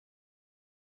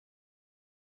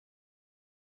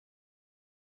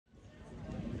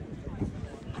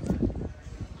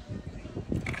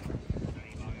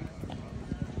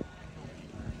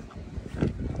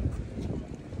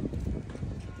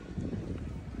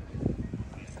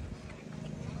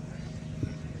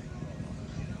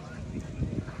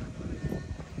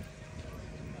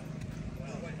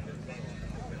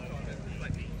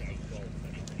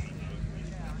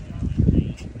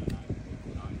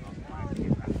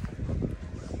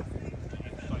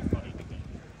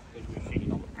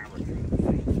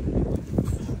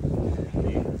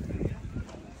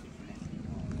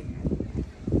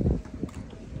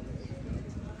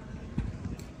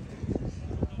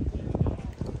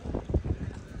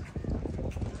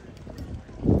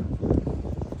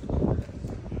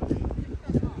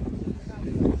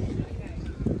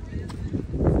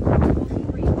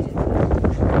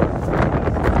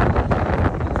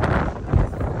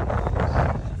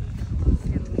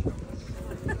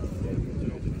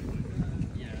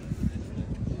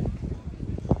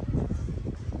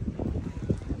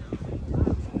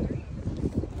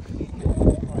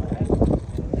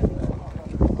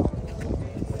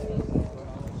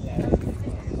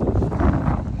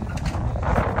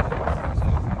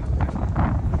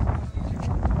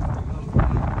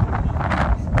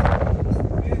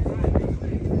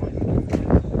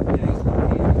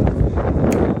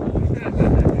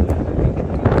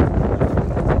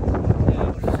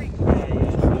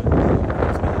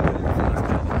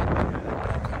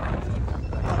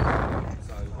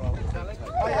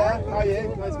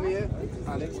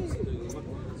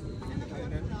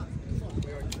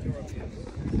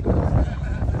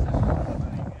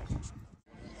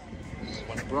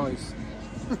Won a prize.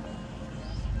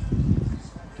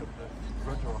 Took the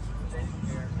rudder off.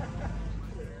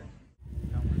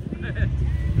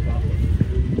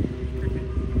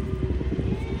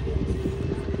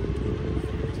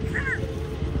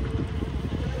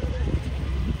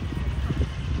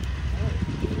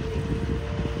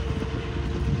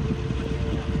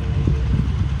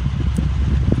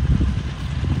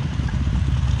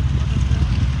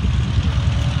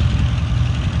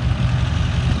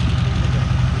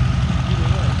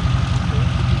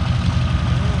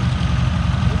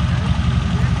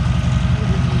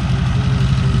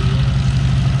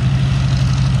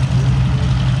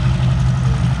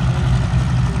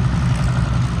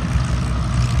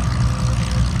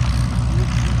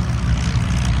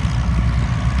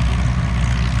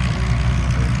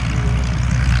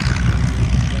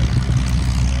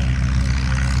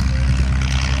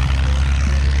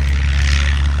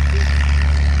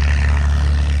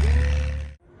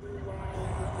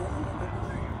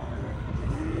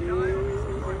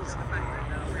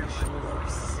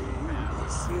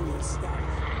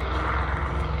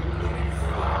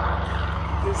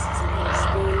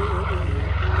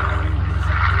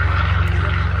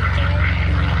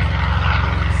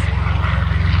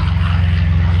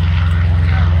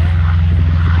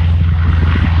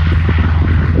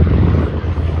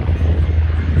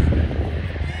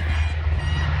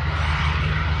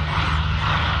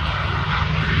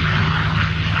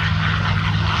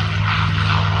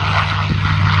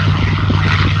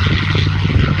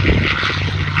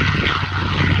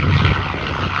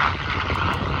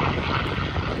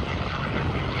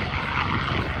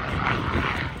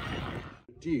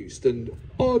 And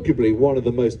arguably one of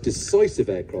the most decisive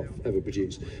aircraft ever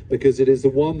produced, because it is the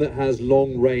one that has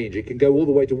long range. It can go all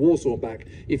the way to Warsaw and back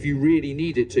if you really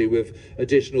need it to, with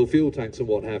additional fuel tanks and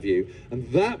what have you. And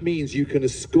that means you can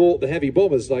escort the heavy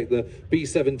bombers like the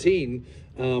B-17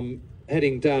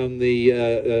 heading down the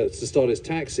to start its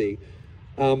taxi.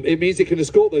 It means it can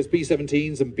escort those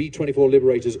B-17s and B-24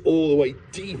 Liberators all the way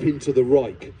deep into the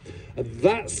Reich. And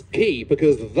that's key,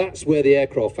 because that's where the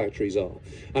aircraft factories are.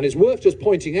 And it's worth just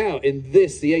pointing out in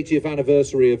this, the 80th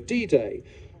anniversary of D-Day,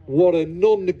 what a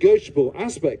non-negotiable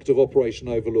aspect of Operation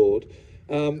Overlord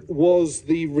was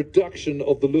the reduction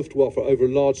of the Luftwaffe over a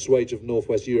large swathe of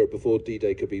northwest Europe before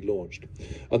D-Day could be launched.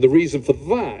 And the reason for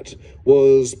that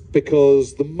was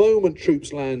because the moment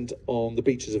troops land on the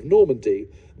beaches of Normandy,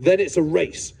 then it's a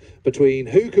race between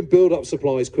who can build up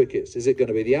supplies quickest. Is it going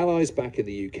to be the Allies back in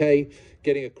the UK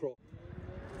getting across?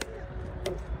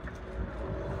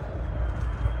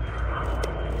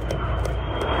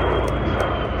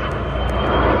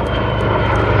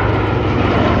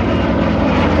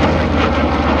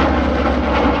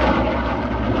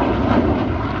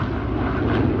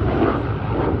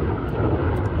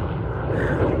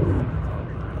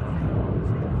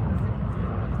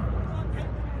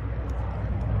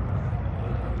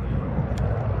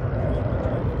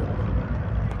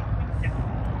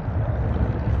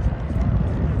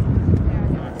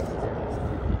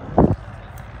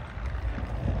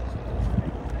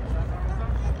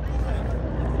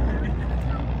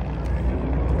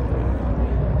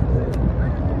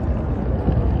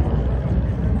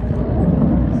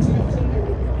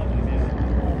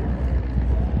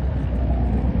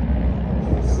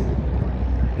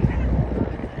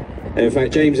 In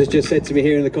fact, James has just said to me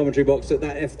here in the commentary box that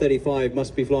that F-35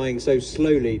 must be flying so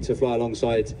slowly to fly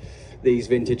alongside these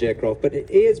vintage aircraft. But it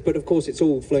is, but of course it's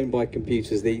all flown by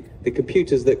computers. The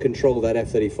computers that control that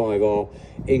F-35 are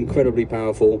incredibly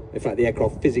powerful. In fact, the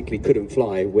aircraft physically couldn't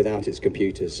fly without its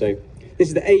computers. So this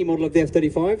is the A model of the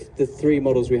F-35. The three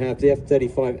models we have: the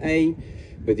F-35A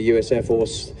with the US Air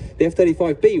Force, the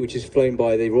F-35B, which is flown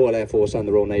by the Royal Air Force and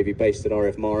the Royal Navy based at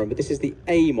RF Marham. But this is the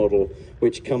A model,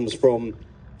 which comes from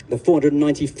the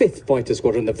 495th Fighter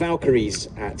Squadron, the Valkyries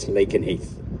at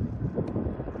Lakenheath.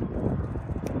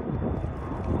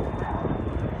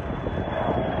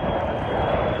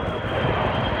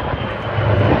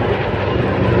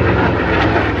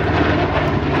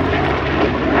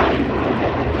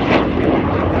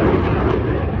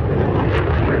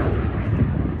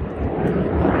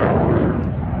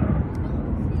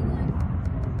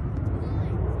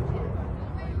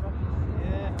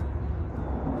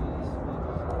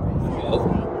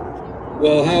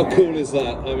 Well, how cool is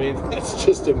that? I mean, that's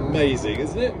just amazing,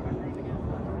 isn't it?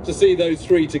 To see those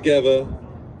three together.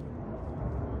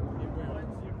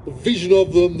 The vision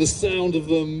of them, the sound of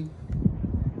them.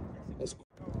 That's...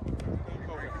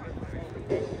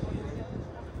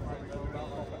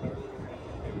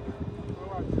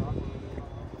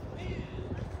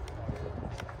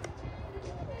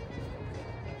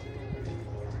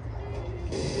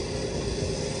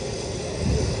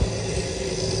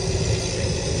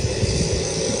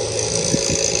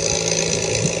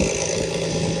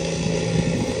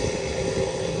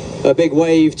 A big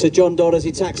wave to John Dodd as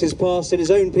he taxis past in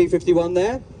his own P51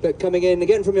 there. But coming in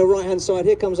again from your right-hand side,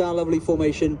 here comes our lovely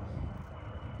formation,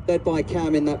 led by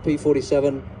Cam in that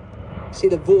P47. See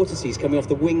the vortices coming off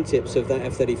the wingtips of that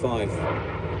F-35.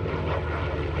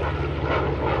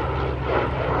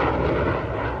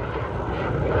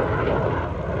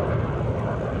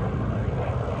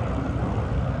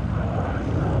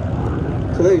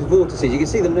 So those vortices, you can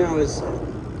see them now as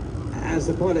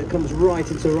the pilot comes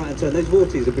right into a right-hand turn. Those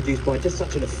vortices are produced by just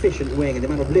such an efficient wing, and the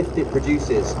amount of lift it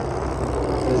produces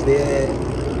as the air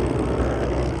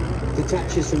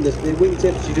detaches from the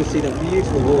wingtips. You just see that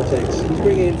beautiful vortex. He's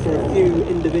bringing in for a few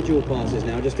individual passes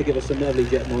now, just to give us some lovely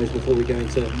jet noise before we go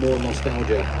into more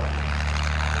nostalgia.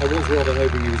 I was rather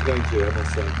hoping he was going to, I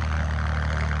must say.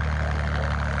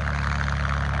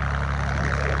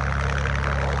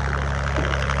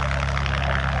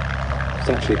 He's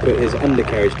actually put his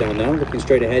undercarriage down now, looking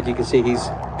straight ahead. You can see he's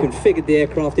configured the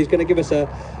aircraft. He's going to give us a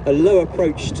low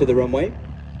approach to the runway.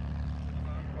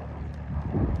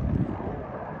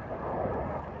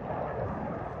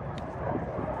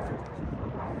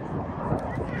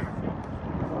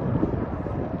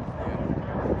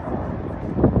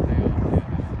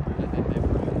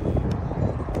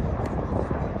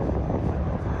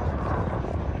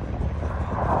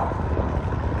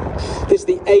 This is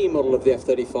the A model of the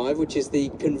F-35, which is the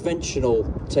conventional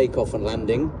takeoff and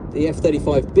landing. The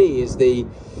F-35B is the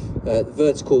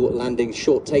vertical landing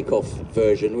short takeoff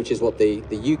version, which is what the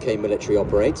UK military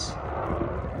operates.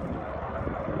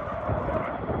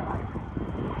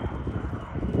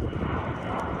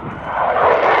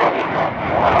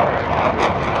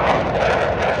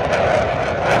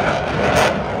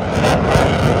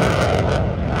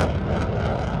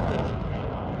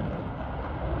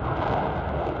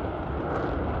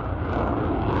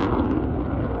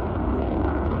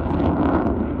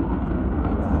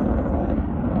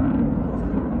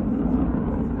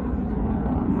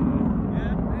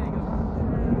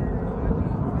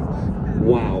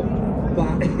 Wow,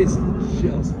 that is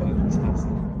just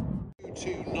fantastic.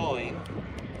 229.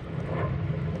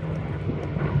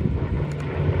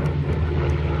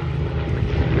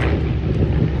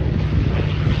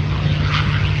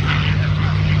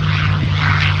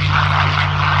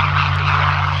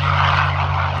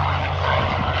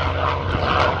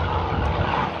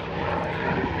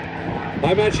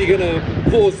 I'm actually going to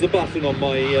pause the button on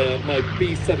my my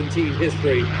B-17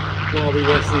 history while we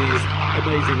watch these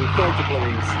amazing fighter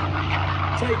planes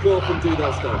take off and do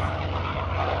their stuff.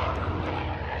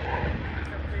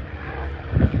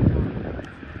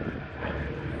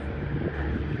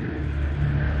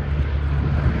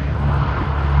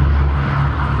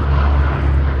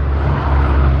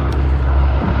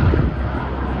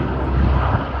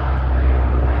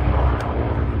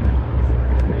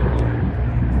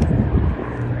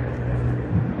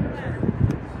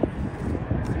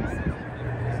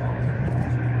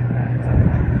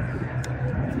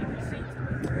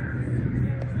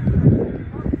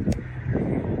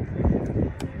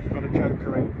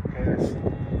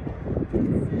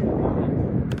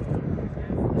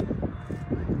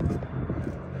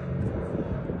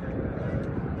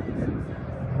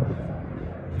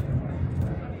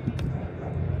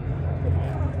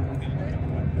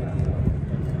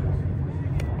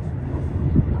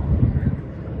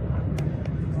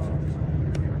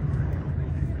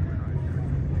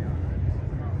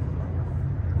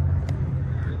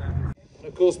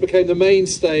 Of course, became the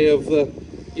mainstay of the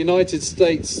United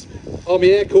States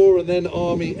Army Air Corps and then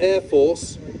Army Air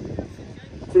Force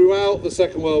throughout the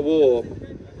Second World War.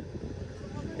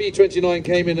 B-29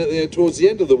 came in towards the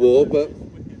end of the war, but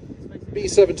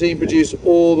B-17 produced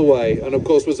all the way, and of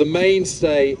course was the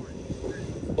mainstay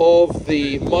of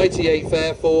the mighty 8th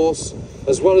Air Force,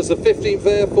 as well as the 15th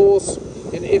Air Force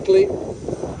in Italy.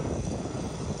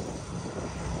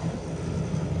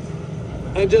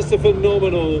 And just a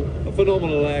phenomenal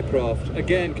aircraft.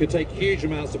 Again, could take huge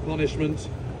amounts of punishment.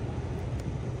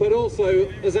 But also,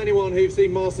 as anyone who's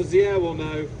seen Masters of the Air will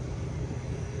know,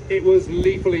 it was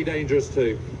lethally dangerous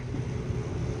too.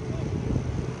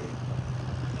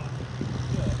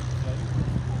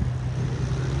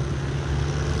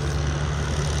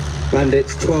 And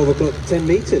it's 12 o'clock, 10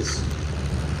 metres.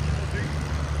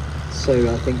 So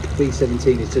I think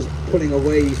B-17 is just pulling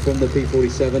away from the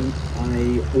P-47.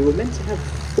 We were meant to have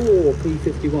 4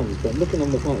 P-51s, but looking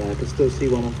on the flight line, I can still see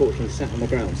one unfortunately sat on the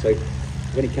ground. So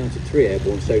I've only counted 3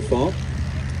 airborne so far.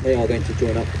 They are going to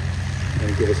join up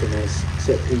and give us a nice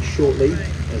set piece shortly.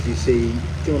 As you see,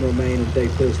 John Romain and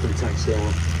Dave Thurston taxi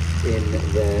out in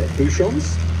their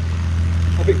Bouchons.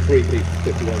 I think 3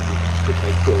 P-51s should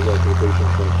make short work of the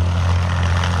Bouchons.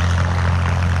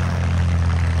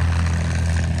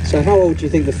 So how old do you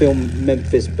think the film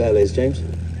Memphis Belle is, James?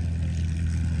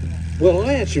 Well,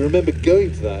 I actually remember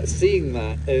going to that, seeing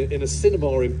that in a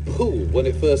cinema in Poole when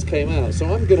it first came out. So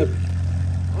I reckon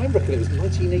it was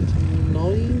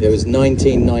 1989? It was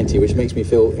 1990, which makes me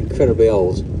feel incredibly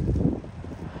old.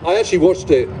 I actually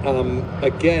watched it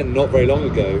again not very long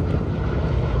ago.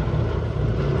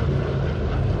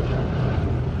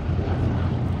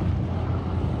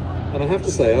 And I have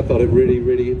to say, I thought it really,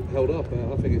 really held up.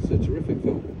 I think it's a terrific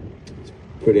film.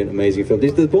 Brilliant, amazing film.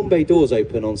 The Bombay doors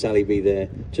open on Sally B there,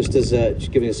 just as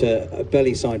just giving us a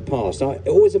belly side pass. Now, it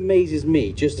always amazes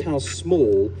me just how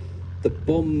small the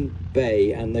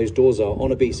Bombay and those doors are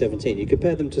on a B-17. You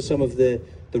compare them to some of the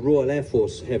Royal Air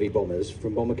Force heavy bombers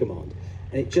from Bomber Command,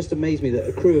 and it just amazed me that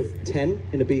a crew of 10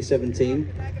 in a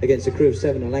B-17 against a crew of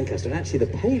 7 in Lancaster, and actually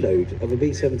the payload of a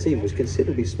B-17 was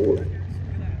considerably smaller.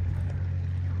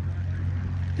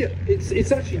 Yeah,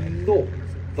 it's actually not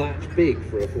that big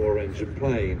for a 4-engine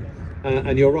plane,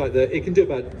 and you're right that it can do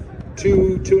about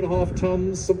 2.5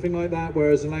 tons, something like that,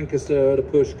 whereas a Lancaster at a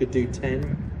push could do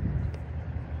 10.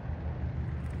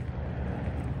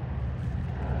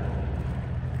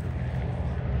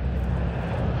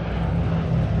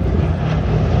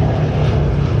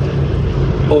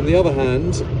 On the other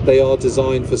hand, they are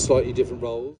designed for slightly different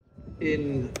roles.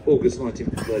 In August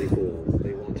 1934,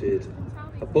 they wanted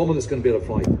a bomber that's going to be able to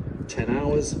fly 10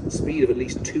 hours, speed of at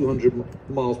least 200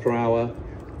 miles per hour.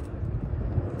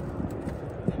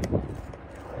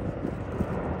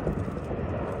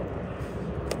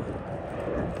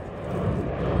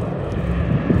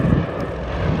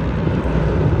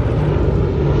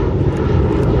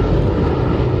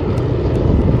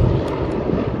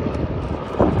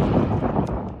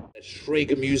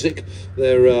 Schrager music,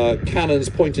 their cannons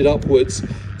pointed upwards,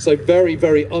 so very,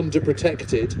 very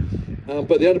underprotected.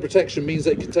 But the underprotection means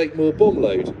they can take more bomb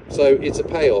load, so it's a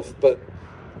payoff. But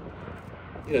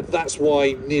you know, that's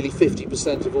why nearly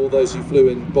 50% of all those who flew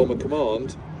in Bomber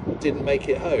Command didn't make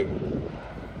it home.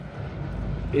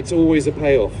 It's always a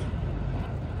payoff.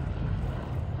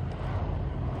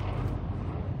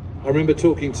 I remember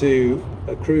talking to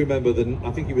a crew member,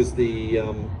 I think he was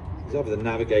either the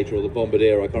Navigator or the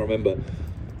Bombardier, I can't remember,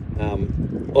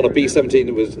 on a B-17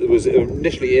 that was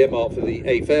initially earmarked for the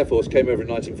 8th Air Force, came over in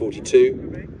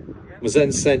 1942, was then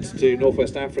sent to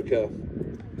Northwest Africa,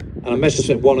 and a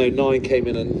Messerschmitt 109 came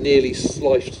in and nearly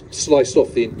sliced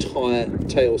off the entire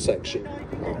tail section.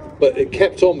 But it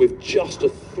kept on with just a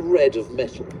thread of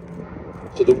metal.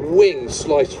 So the wing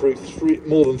sliced through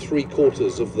more than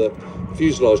 3/4 of the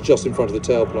fuselage just in front of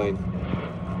the tailplane.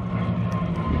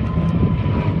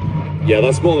 Yeah,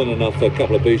 that's more than enough for a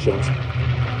couple of Bouchons.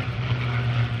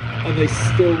 And they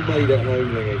still made it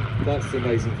home, Lingy. That's the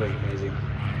amazing thing, amazing.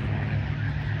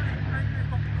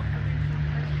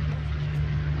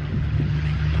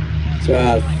 So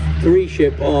our 3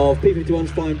 ship of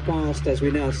P-51s flying past as we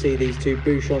now see these 2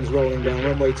 Bouchons rolling down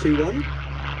runway 21.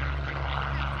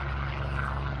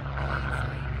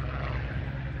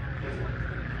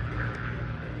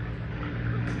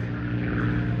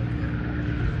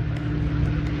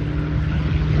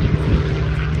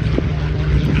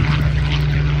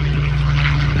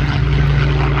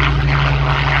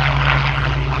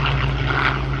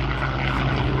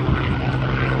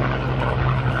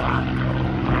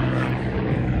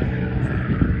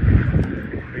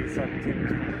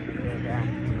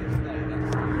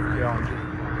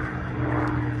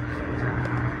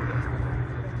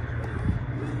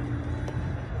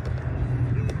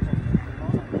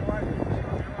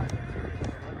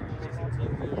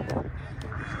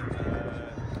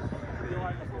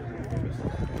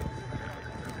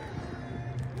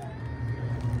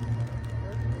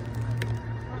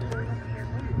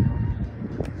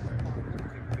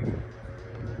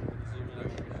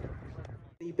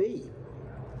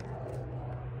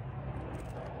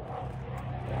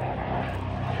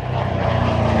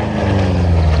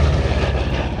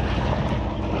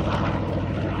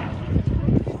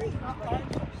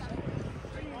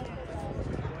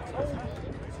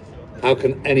 How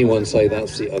can anyone say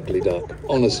that's the ugly duck?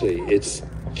 Honestly, it's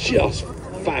just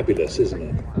fabulous, isn't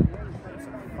it?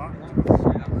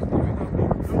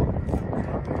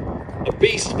 A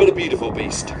beast, but a beautiful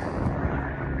beast.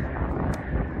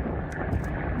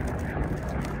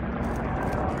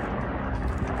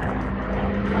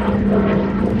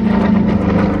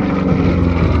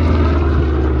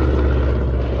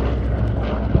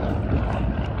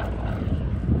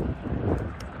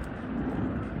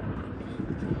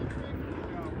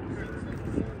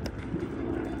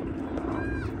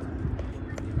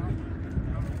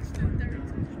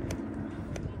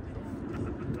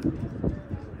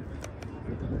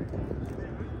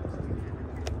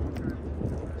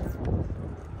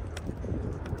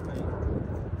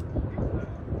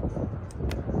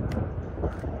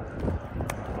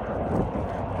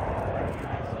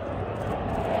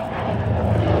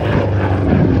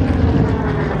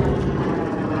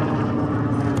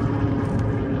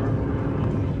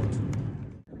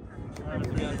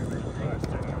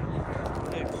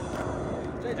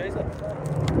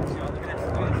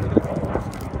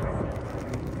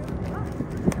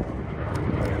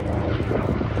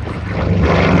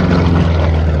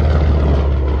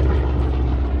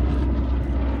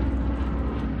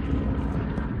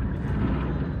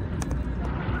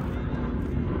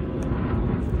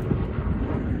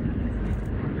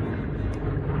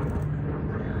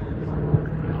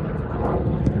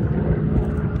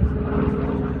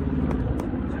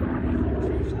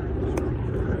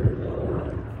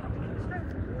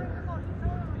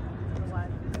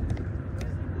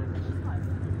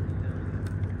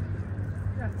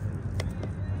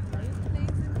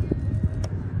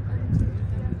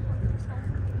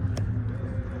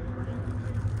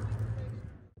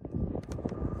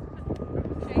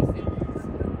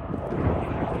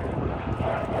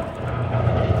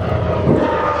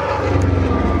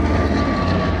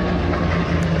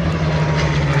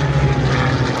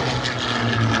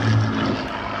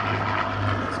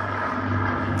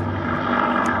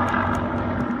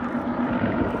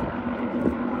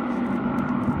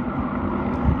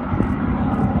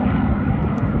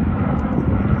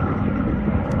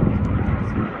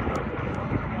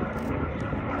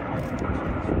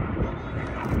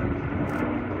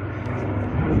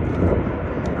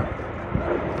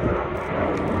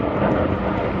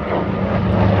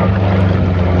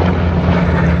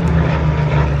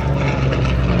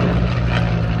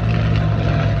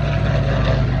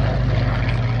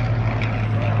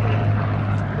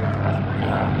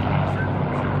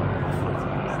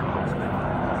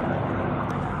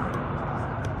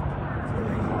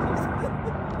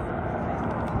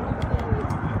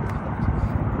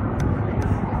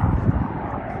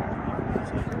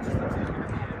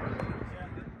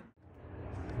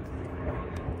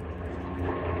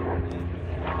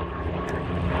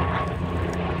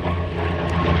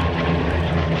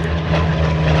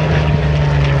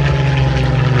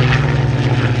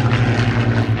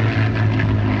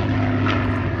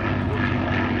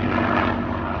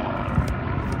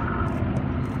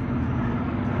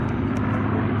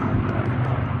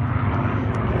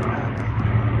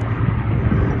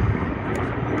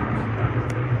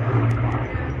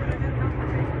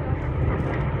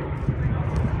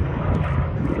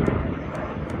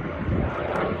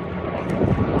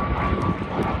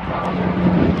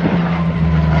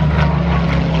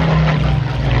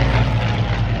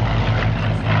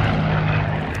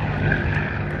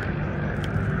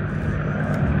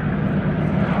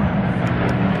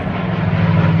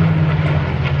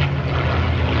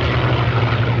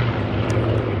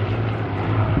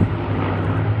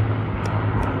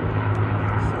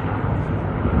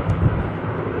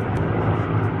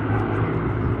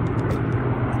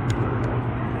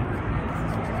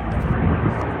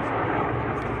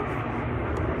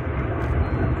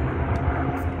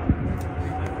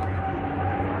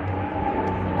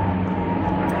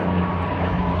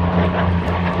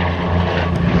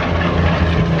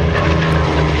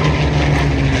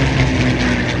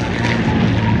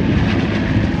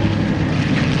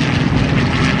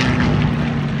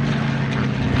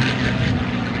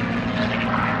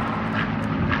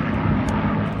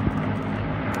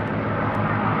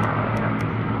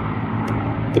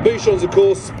 The Bouchons, of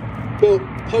course, built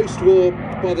post-war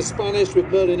by the Spanish with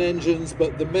Merlin engines,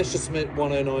 but the Messerschmitt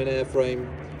 109 airframe,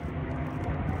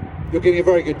 you're getting a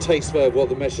very good taste there of what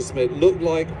the Messerschmitt looked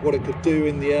like, what it could do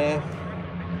in the air.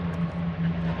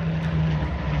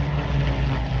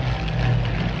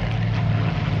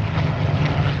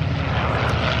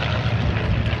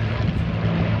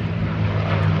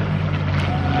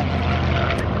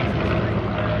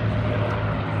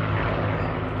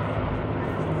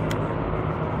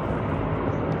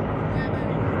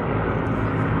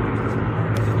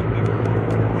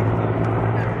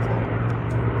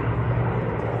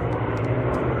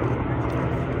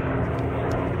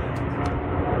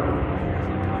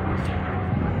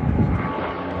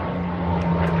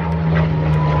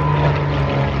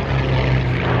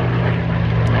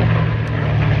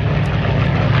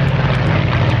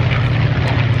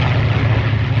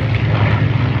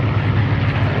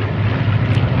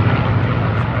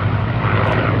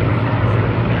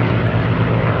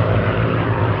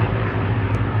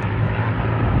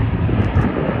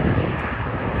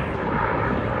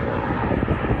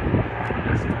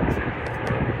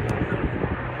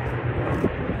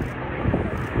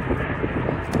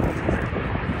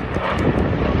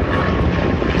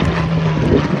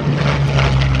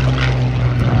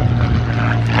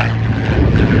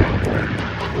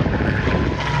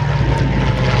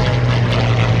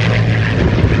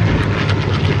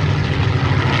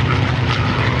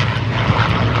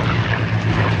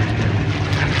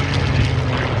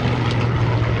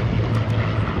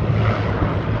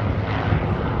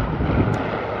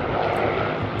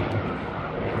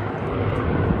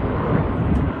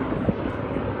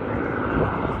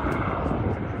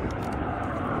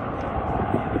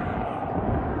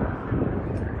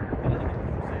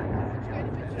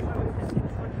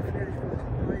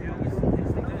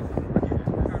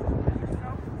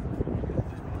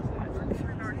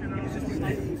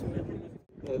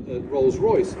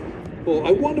 Rolls-Royce. Well,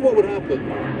 I wonder what would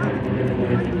happen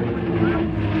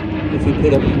if we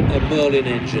put a Merlin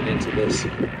engine into this.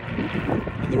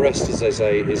 And the rest, as they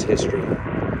say, is history,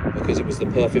 because it was the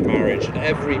perfect marriage, and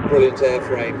every brilliant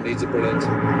airframe needs a brilliant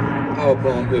power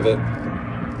plant with it.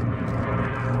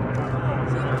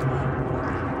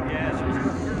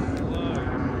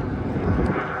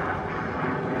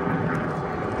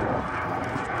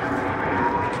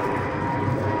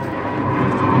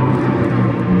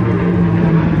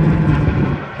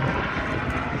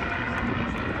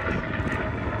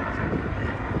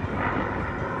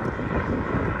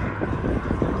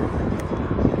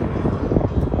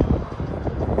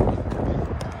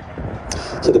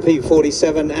 So the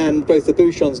P-47 and both the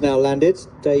Bouchons now landed.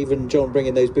 Dave and John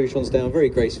bringing those Bouchons down very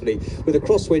gracefully. With a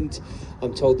crosswind,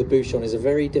 I'm told the Bouchon is a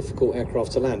very difficult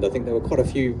aircraft to land. I think there were quite a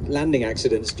few landing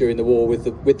accidents during the war with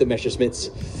the Messerschmitts,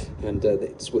 and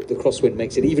the crosswind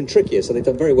makes it even trickier. So they've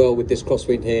done very well with this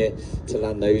crosswind here to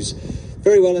land those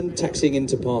very well and taxiing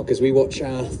into park as we watch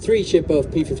our three ship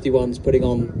of P-51s putting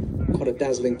on quite a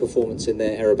dazzling performance in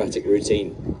their aerobatic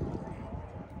routine.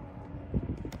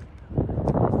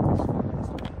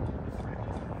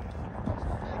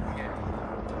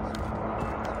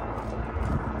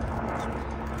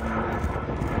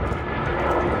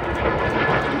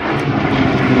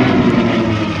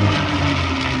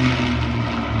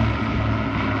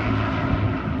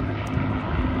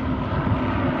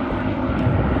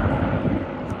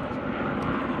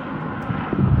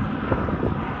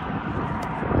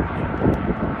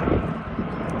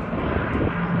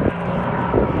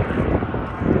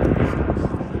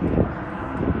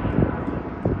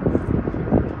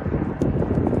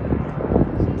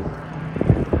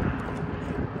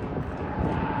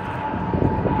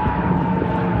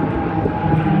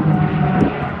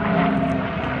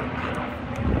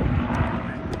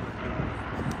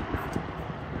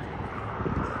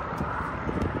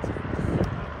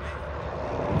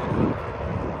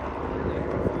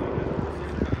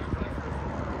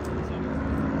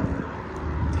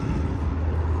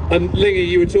 And Lingy,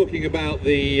 you were talking about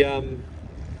the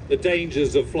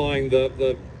dangers of flying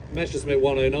the Messerschmitt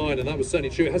 109, and that was certainly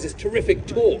true. It has this terrific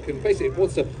torque, and basically it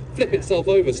wants to flip itself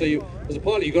over. So you, as a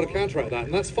pilot, you've got to counteract that,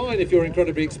 and that's fine if you're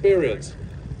incredibly experienced.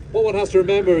 What one has to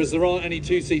remember is there aren't any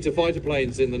two-seater fighter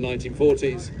planes in the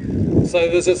 1940s, so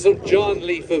there's a sort of giant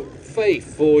leap of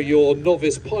faith for your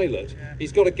novice pilot.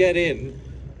 He's got to get in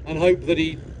and hope that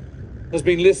he has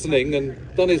been listening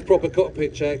and done his proper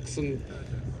cockpit checks and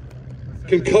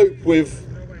can cope with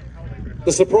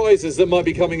the surprises that might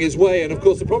be coming his way. And of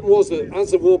course the problem was that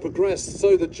as the war progressed,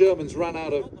 so the Germans ran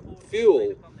out of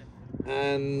fuel,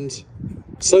 and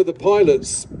so the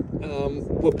pilots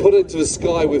were put into the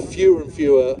sky with fewer and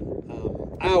fewer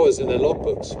hours in their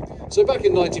logbooks. So back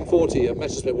in 1940, a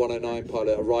Messerschmitt 109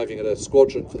 pilot arriving at a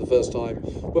squadron for the first time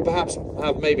would perhaps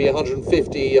have maybe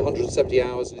 150, 170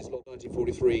 hours in his log.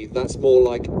 1943, that's more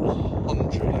like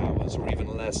 100 hours or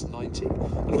even less, 90.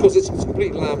 And of course it's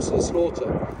complete lambs to the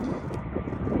slaughter.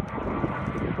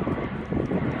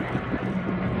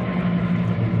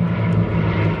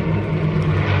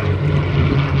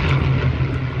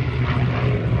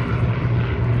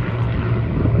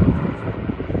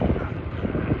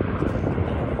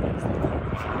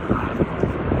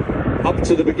 Up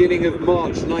to the beginning of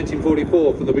March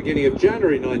 1944, from the beginning of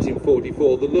January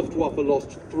 1944, the Luftwaffe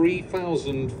lost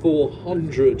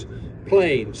 3,400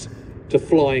 planes to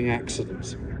flying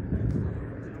accidents.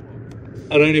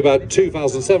 And only about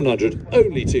 2,700,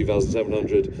 only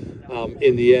 2,700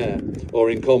 in the air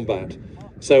or in combat.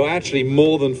 So actually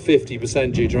more than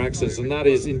 50% due to accidents, and that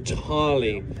is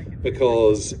entirely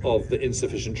because of the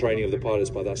insufficient training of the pilots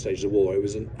by that stage of the war. It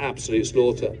was an absolute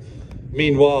slaughter.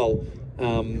 Meanwhile,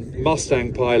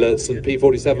 Mustang pilots and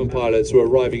P-47 pilots who are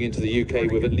arriving into the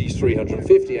UK with at least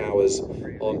 350 hours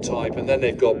on type, and then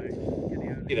they've got,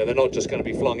 you know, they're not just going to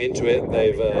be flung into it.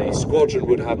 A squadron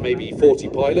would have maybe 40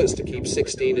 pilots to keep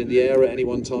 16 in the air at any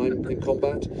one time in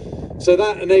combat. So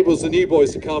that enables the new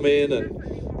boys to come in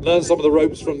and learn some of the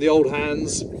ropes from the old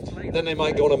hands. Then they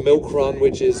might go on a milk run,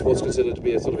 which is what's considered to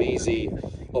be a sort of easy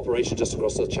operation just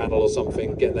across the channel or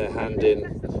something, get their hand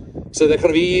in. So they're kind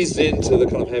of eased into the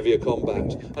kind of heavier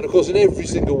combat. And of course, in every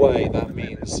single way, that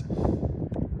means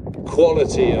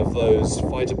quality of those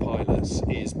fighter pilots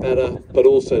is better, but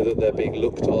also that they're being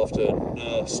looked after and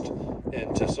nursed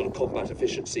into sort of combat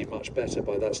efficiency much better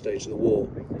by that stage of the war.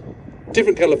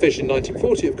 Different kettle of fish in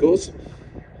 1940, of course,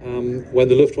 when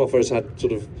the Luftwaffe has had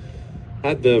the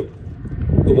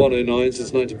 109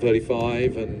 since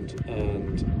 1935 and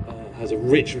has a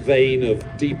rich vein of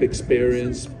deep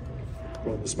experience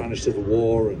from the Spanish Civil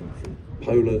War and from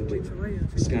Poland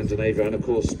and Scandinavia, and of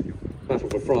course Battle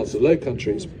for France and Low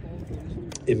Countries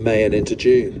in May and into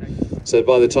June. So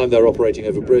by the time they're operating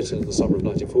over Britain in the summer of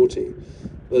 1940,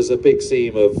 there's a big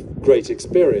seam of great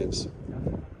experience,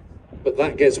 but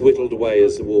that gets whittled away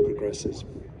as the war progresses.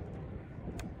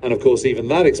 And of course even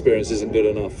that experience isn't good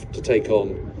enough to take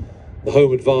on the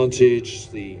home advantage,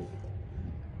 the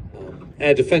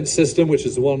air defence system, which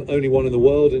is the only one in the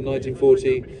world in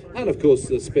 1940, and of course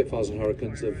the Spitfires and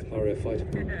Hurricanes of RAF fighter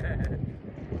pilots.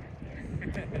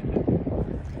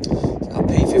 Our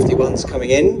P-51's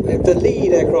coming in. The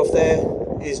lead aircraft there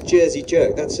is Jersey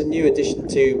Jerk. That's a new addition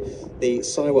to the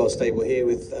Sywell stable here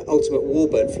with Ultimate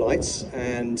Warbird flights,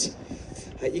 and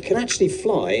you can actually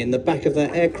fly in the back of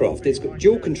that aircraft. It's got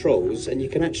dual controls, and you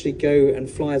can actually go and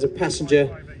fly as a passenger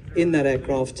in that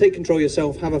aircraft, take control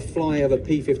yourself, have a fly of a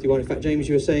P-51. In fact, James,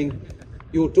 you were saying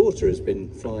your daughter has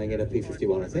been flying in a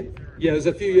P-51, I think? Yeah, it was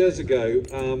a few years ago,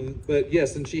 but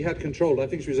yes, and she had control. I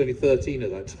think she was only 13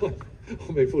 at that time,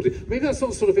 or maybe 14. Maybe that's not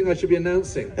the sort of thing I should be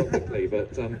announcing publicly,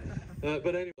 but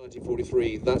anyway,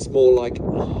 1943, that's more like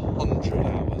 100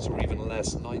 hours or even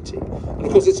less, 90. And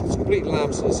of course it's complete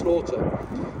lambs to the slaughter.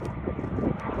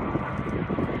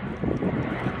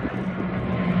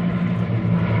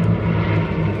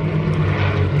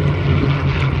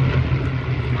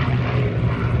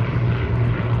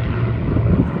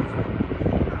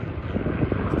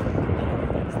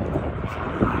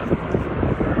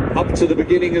 Up to the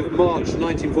beginning of March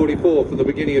 1944, from the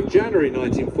beginning of January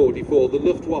 1944, the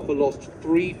Luftwaffe lost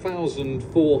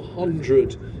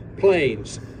 3,400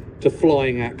 planes to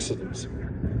flying accidents.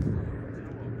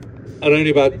 And only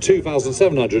about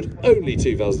 2,700, only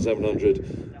 2,700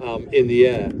 in the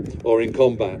air or in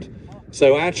combat.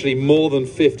 So actually more than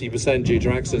 50% due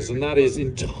to accidents, and that is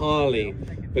entirely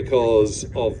because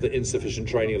of the insufficient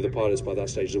training of the pilots by that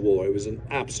stage of the war. It was an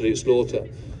absolute slaughter.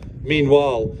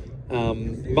 Meanwhile,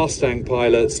 Mustang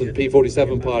pilots and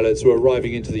P-47 pilots who are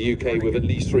arriving into the UK with at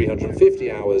least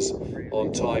 350 hours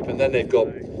on type, and then they've got,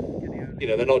 you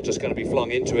know, they're not just going to be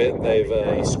flung into it.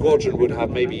 A squadron would have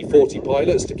maybe 40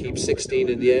 pilots to keep 16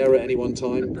 in the air at any one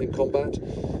time in combat.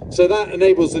 So that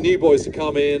enables the new boys to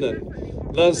come in and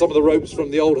learn some of the ropes from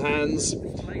the old hands.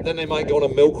 Then they might go on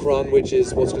a milk run, which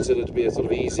is what's considered to be a sort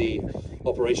of easy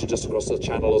operation just across the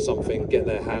channel or something, get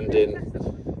their hand in.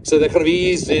 So they're kind of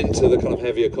eased into the kind of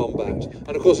heavier combat. And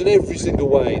of course in every single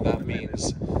way that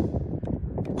means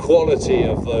quality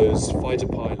of those fighter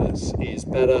pilots is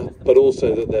better, but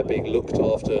also that they're being looked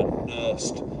after and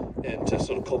nursed into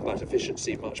sort of combat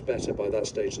efficiency much better by that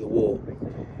stage of the war.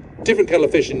 Different kettle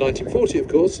of fish in 1940, of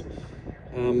course,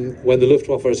 when the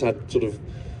Luftwaffe has had the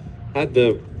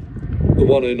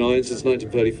 109 since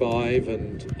 1935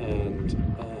 and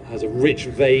has a rich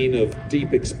vein of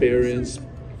deep experience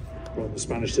from the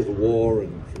Spanish Civil War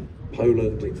and from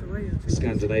Poland,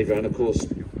 Scandinavia, and of course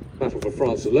Battle for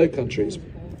France, the Low Countries,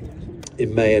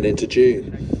 in May and into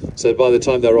June. So by the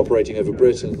time they're operating over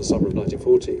Britain in the summer of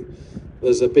 1940,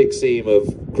 there's a big seam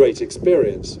of great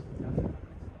experience.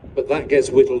 But that gets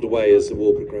whittled away as the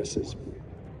war progresses.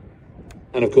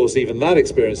 And of course, even that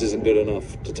experience isn't good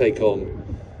enough to take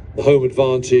on the home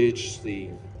advantage, the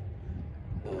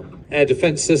air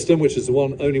defense system, which is the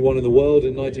only one in the world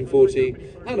in 1940,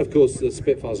 and of course the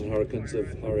Spitfires and Hurricanes of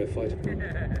RAF fighter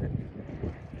pilot.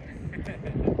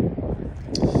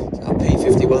 Our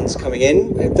P-51's coming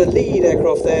in. The lead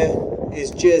aircraft there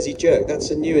is Jersey Jerk. That's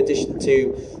a new addition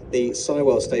to the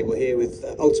Sywell stable here with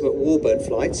Ultimate Warbird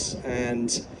flights,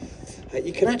 and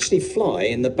you can actually fly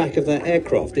in the back of that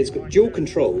aircraft. It's got dual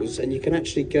controls, and you can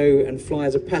actually go and fly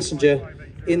as a passenger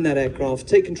in that aircraft,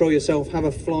 take control yourself, have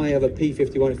a fly of a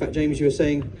P-51. In fact, James, you were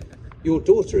saying your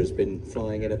daughter has been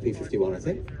flying in a P-51, I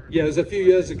think? Yeah, it was a few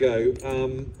years ago,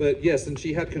 but yes, and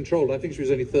she had control. I think she was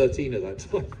only 13 at that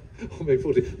time, or maybe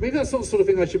 14. Maybe that's not the sort of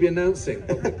thing I should be announcing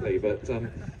publicly, but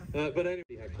anyway,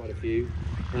 we had quite a few.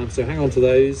 So hang on to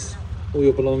those, all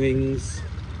your belongings,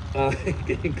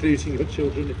 including your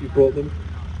children if you brought them.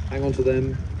 Hang on to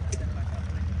them.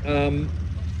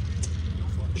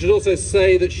 I should also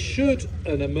say that should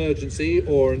an emergency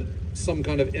or some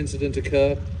kind of incident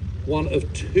occur, one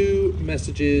of two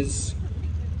messages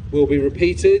will be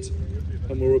repeated,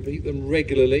 and we'll repeat them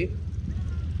regularly.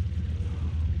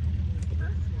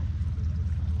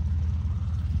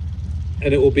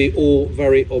 And it will be all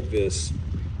very obvious,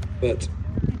 but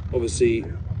obviously,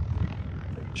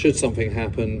 should something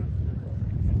happen,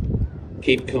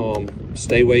 keep calm,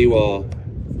 stay where you are,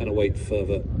 and await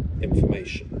further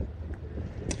information.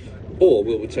 Or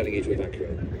we'll be telling you to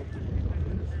evacuate.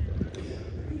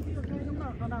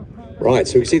 Right,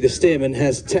 so we see the steerman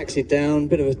has taxied down,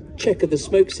 bit of a check of the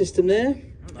smoke system there,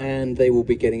 and they will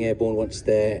be getting airborne once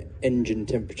their engine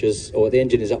temperatures, or the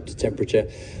engine is up to temperature.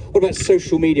 What about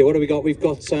social media? What have we got? We've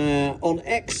got on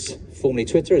X, formerly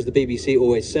Twitter, as the BBC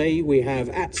always say, we have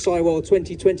at Sywell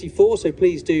 2024, so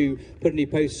please do put any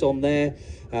posts on there.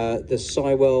 The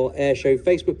Sywell Airshow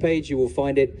Facebook page, you will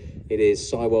find it. It is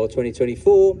Sywell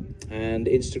 2024, and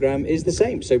Instagram is the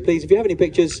same. So please, if you have any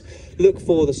pictures, look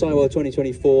for the Sywell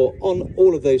 2024 on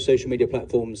all of those social media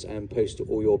platforms and post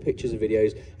all your pictures and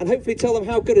videos, and hopefully tell them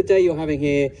how good a day you're having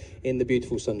here in the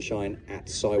beautiful sunshine at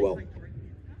Sywell.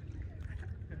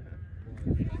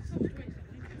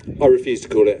 I refuse to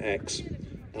call it X.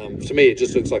 To me, it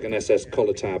just looks like an SS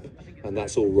collar tab, and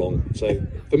that's all wrong. So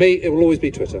for me, it will always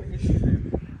be Twitter.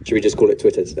 Should we just call it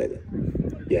Twitter today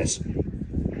then? Yes.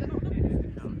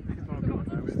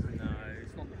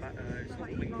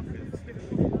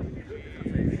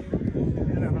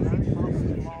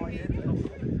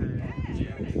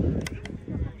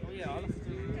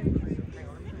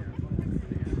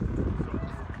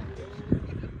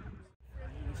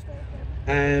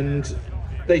 And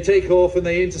they take off and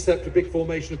they intercept a big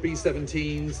formation of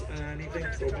B-17s, and he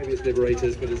thinks, or maybe it's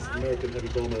Liberators, but it's American heavy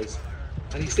bombers.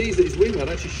 And he sees that his wingman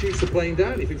actually shoots the plane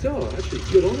down. He thinks, oh, actually,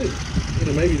 good on him. You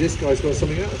know, maybe this guy's got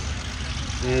something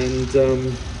else. And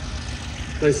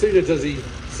no sooner does he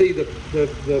see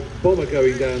the bomber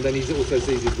going down, then he also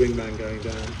sees his wingman going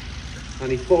down.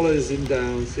 And he follows him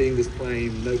down, seeing this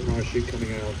plane, no parachute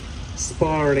coming out,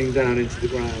 spiraling down into the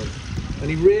ground. And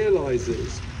he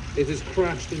realizes it has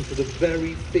crashed into the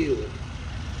very field,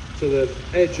 to the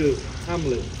edge of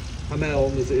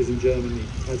Hameln, as it is in Germany,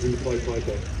 as in the fight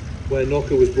fighter, where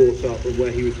Nocker was brought up and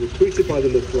where he was recruited by the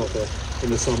Luftwaffe in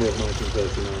the summer of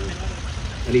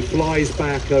 1939. And he flies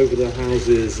back over the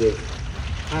houses of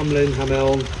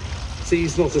Hameln,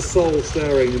 sees not a soul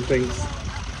stirring, and thinks,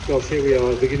 gosh, here we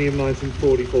are, beginning of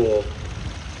 1944.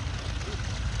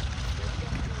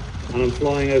 And I'm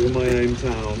flying over my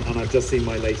hometown, and I've just seen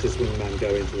my latest wingman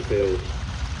go into the field.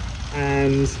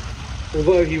 And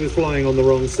although he was flying on the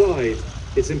wrong side,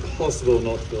 it's impossible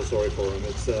not to feel sorry for him.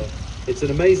 It's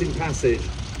an amazing passage,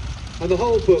 and the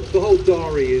whole book, the whole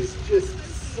diary, is just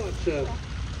such a.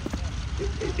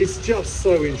 It's just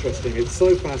so interesting. It's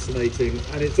so fascinating,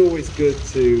 and it's always good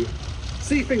to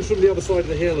see things from the other side of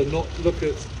the hill and not look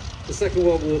at the Second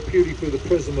World War purely through the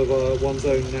prism of one's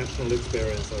own national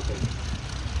experience, I think.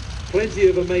 Plenty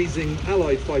of amazing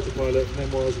Allied fighter pilot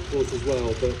memoirs, of course, as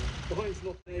well, but behind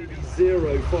not Navy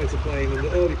Zero fighter plane in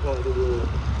the early part of the war.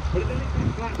 But it only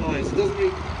flatlines, it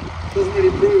doesn't really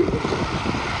improve.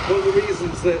 One of the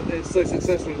reasons that it's so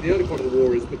successful in the early part of the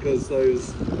war is because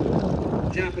those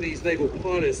Japanese naval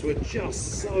pilots were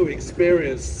just so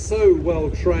experienced, so well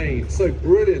trained, so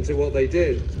brilliant at what they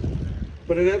did.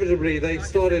 But inevitably they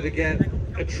started to get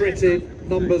attrited,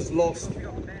 numbers lost,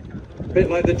 A bit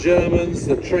like the Germans,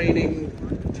 the training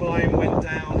time went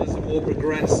down as the war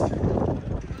progressed.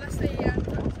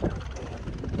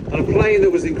 And a plane that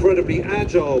was incredibly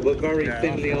agile but very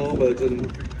thinly armoured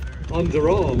and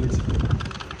underarmed,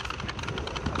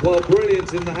 while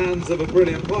brilliant in the hands of a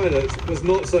brilliant pilot, was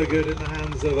not so good in the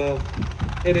hands of an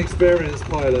inexperienced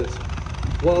pilot.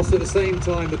 Whilst at the same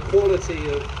time the quality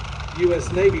of US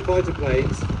Navy fighter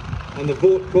planes and the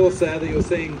Vought Corsair that you're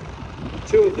seeing,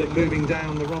 two of them moving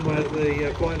down the runway at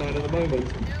the flight line at the moment,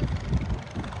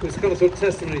 was kind of sort of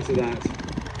testimony to that.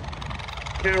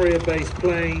 Carrier-based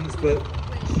planes, but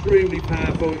extremely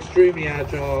powerful, extremely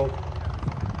agile,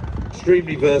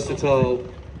 extremely versatile,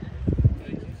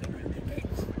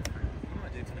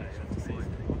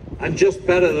 and just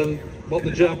better than what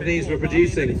the Japanese were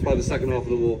producing by the second half of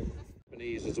the war.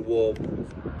 Japanese, as the war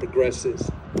progresses,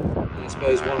 and I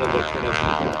suppose one of the shift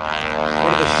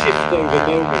over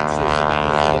moments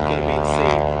that have been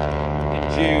seen in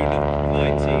June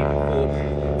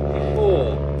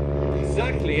 1944,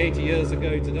 exactly 80 years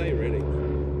ago today, really.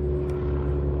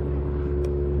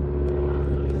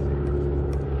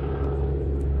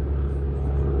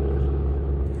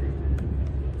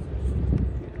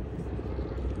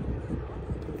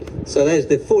 So there's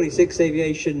the 46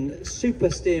 Aviation Super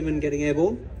Stearman getting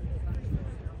airborne.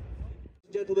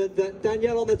 Gentlemen,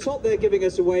 Danielle on the top there giving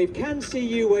us a wave. Can see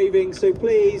you waving, so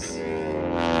please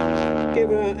give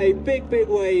her a big, big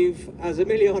wave as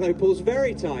Emiliano pulls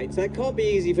very tight. That can't be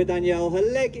easy for Danielle. Her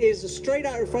leg is straight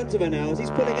out in front of her now as he's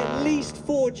pulling at least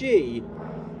 4G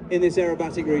in this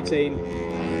aerobatic routine.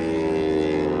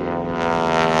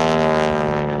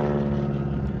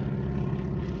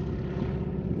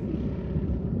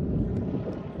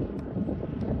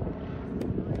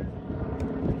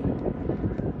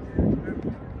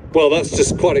 Well, that's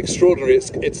just quite extraordinary.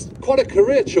 It's quite a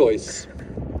career choice.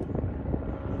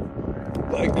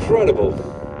 But incredible.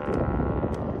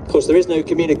 Of course, there is no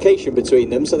communication between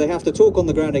them, so they have to talk on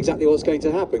the ground exactly what's going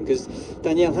to happen, because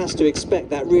Danielle has to expect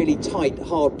that really tight,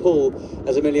 hard pull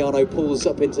as Emiliano pulls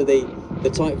up into the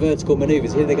tight vertical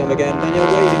manoeuvres. Here they come again.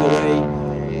 Danielle waving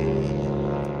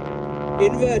away.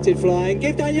 Inverted flying.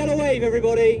 Give Danielle a wave,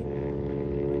 everybody.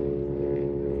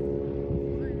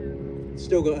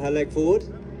 Still got her leg forward.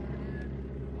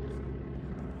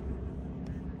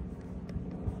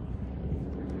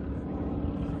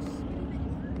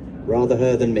 Rather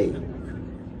her than me.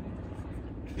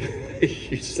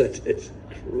 You said it.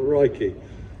 Crikey.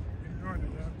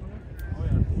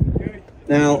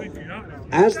 Now,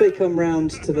 as they come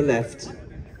round to the left,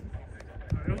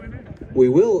 we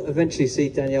will eventually see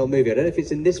Danielle moving. I don't know if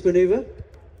it's in this manoeuvre,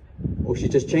 or she's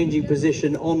just changing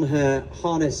position on her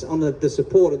harness, on the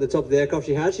support at the top of the aircraft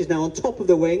she has. She's now on top of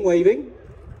the wing, waving.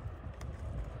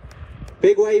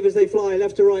 Big wave as they fly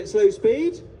left to right, slow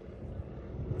speed.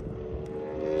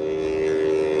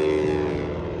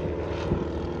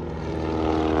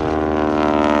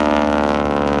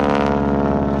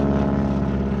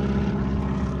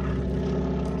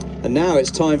 And now it's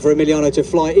time for Emiliano to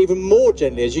fly even more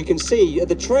gently. As you can see, at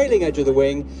the trailing edge of the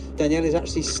wing, Danielle is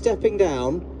actually stepping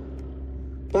down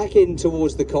back in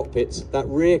towards the cockpit, that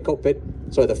rear cockpit,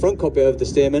 sorry, the front cockpit of the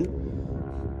Stearman.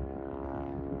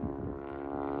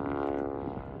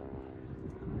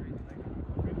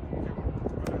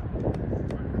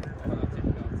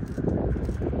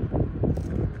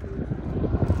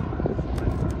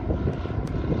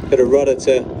 Bit of rudder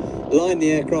to line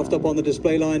the aircraft up on the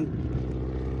display line.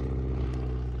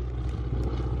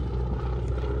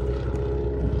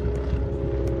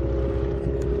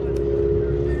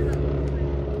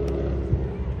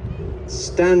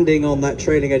 Standing on that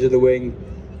trailing edge of the wing,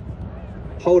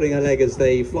 holding her leg as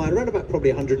they fly around about probably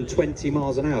 120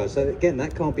 miles an hour. So again,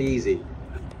 that can't be easy.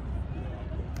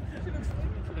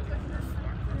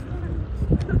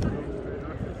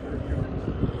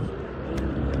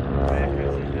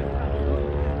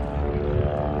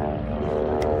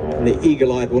 And the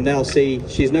eagle-eyed will now see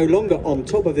she's no longer on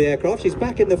top of the aircraft. She's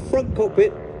back in the front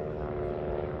cockpit.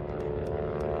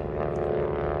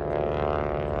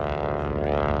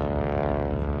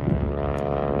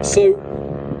 So,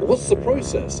 what's the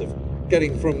process of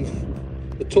getting from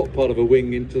the top part of a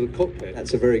wing into the cockpit?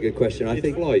 That's a very good question. I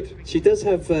think flight. She does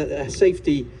have a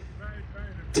safety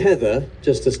tether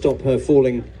just to stop her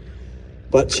falling,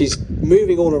 but she's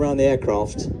moving all around the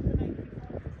aircraft.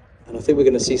 And I think we're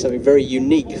going to see something very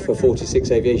unique for 46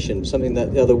 Aviation, something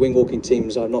that the other wing walking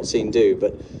teams I've not seen do.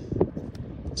 But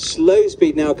slow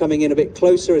speed now coming in a bit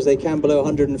closer as they can, below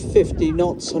 150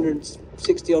 knots,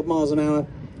 160 odd miles an hour.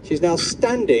 She's now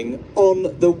standing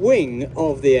on the wing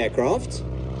of the aircraft.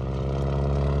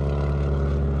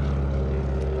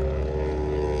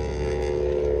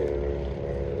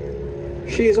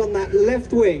 She is on that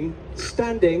left wing,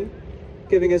 standing,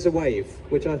 giving us a wave,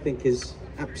 which I think is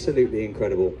absolutely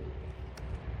incredible.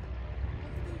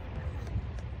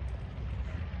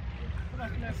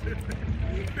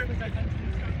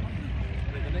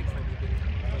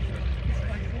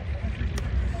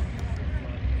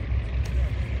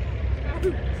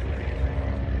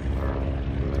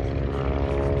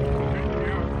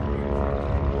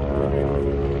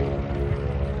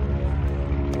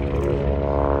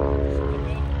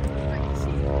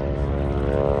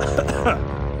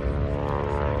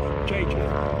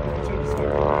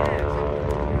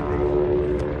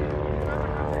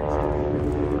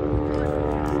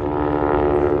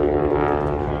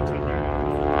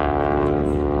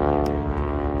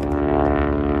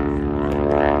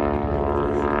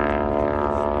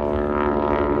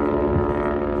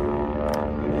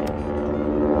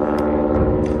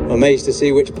 Amazed to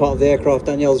see which part of the aircraft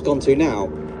Danielle's gone to now.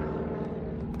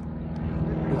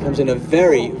 He comes in a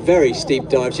very, very steep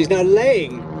dive. She's now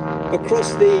laying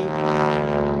across the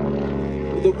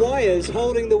wires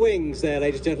holding the wings there,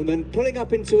 ladies and gentlemen, pulling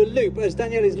up into a loop as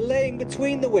Danielle is laying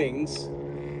between the wings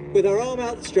with her arm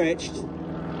outstretched.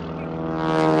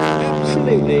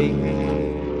 Absolutely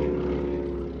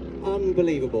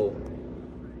unbelievable.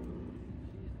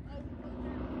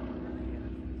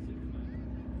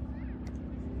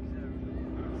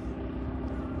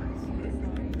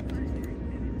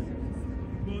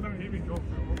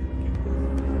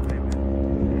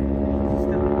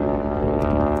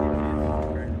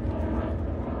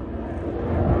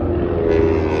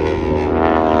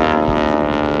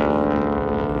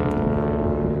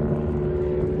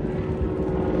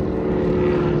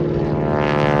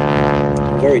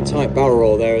 Very tight barrel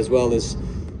roll there as well, as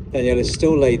Danielle is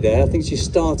still laid there. I think she's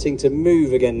starting to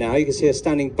move again now. You can see her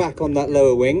standing back on that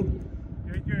lower wing.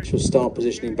 She'll start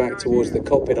positioning back towards the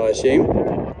cockpit, I assume.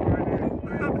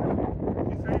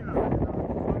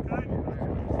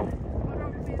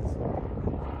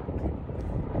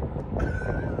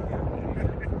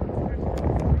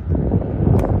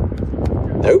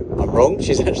 Nope, I'm wrong.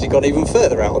 She's actually gone even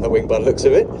further out on the wing by the looks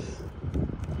of it.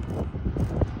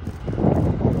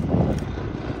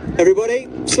 Everybody,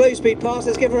 slow speed pass,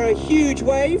 let's give her a huge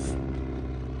wave.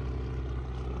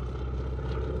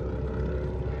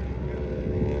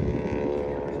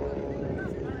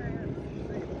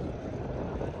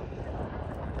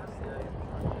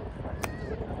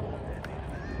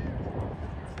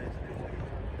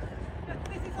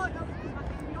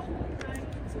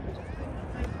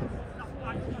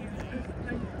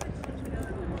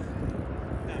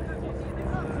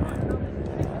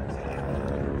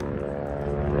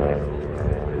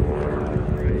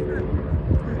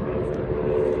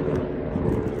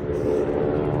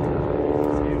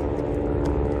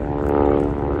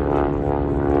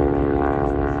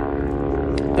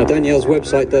 Now Danielle's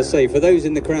website does say, for those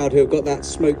in the crowd who have got that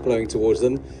smoke blowing towards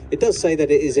them, it does say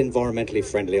that it is environmentally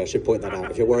friendly. I should point that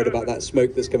out. If you're worried about that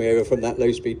smoke that's coming over from that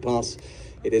low speed pass,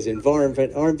 it is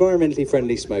environmentally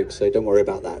friendly smoke, so don't worry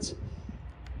about that.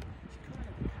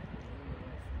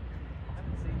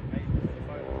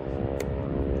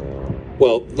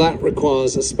 Well, that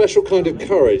requires a special kind of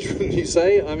courage, wouldn't you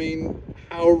say? I mean,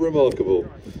 how remarkable.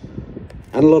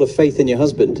 And a lot of faith in your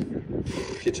husband.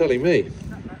 You're telling me.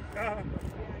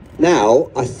 Now,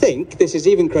 I think this is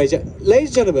even crazier. Ladies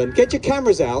and gentlemen, get your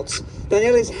cameras out.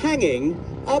 Danielle is hanging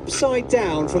upside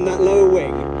down from that lower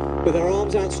wing with her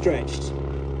arms outstretched.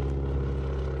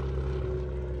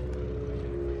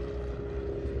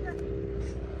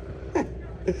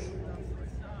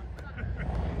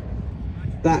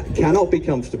 That cannot be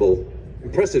comfortable.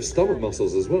 Impressive stomach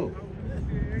muscles as well.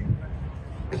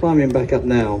 Climbing back up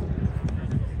now.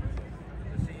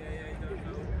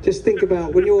 Just think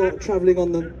about when you're travelling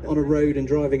on a road and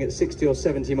driving at 60 or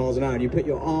 70 miles an hour and you put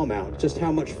your arm out, just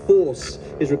how much force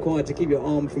is required to keep your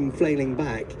arm from flailing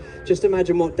back. Just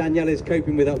imagine what Danielle is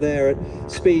coping with up there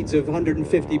at speeds of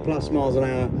 150 plus miles an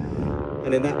hour,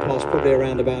 and in that pass probably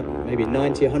around about maybe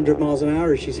 90, 100 miles an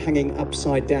hour as she's hanging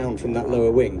upside down from that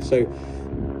lower wing. So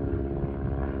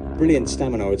brilliant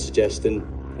stamina, I would suggest, and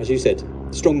as you said,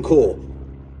 strong core.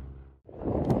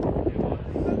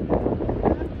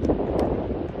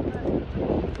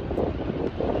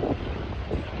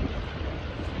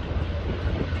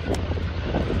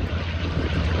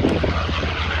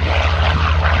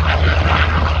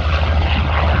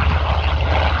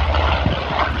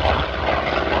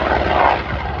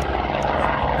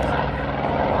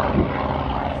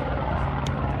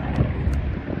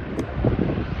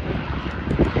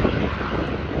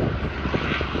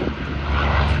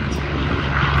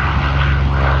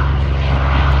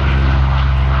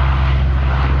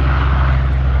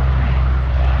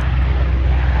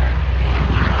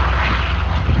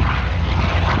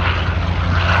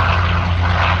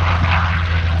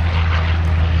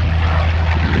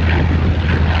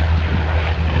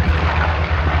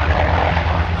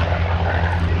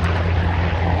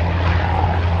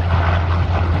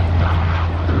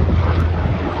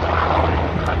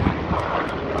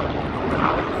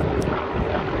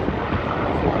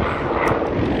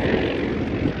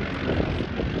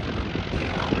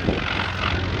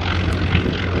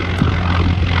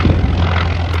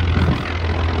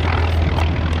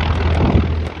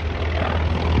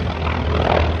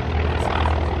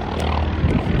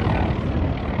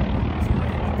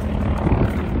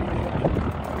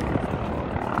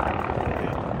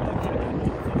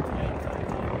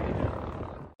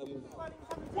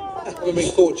 haven't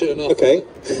been fortunate enough. Okay.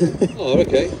 Oh,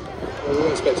 okay. Well, we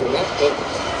weren't expecting that, but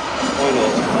why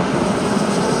not?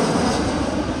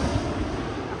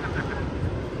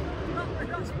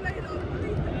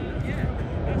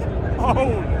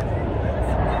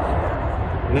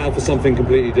 Now for something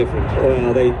completely different.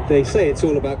 Well, they say it's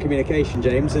all about communication,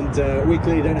 James, and we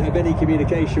clearly don't have any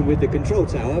communication with the control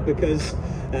tower because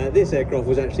this aircraft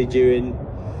was actually due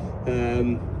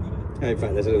in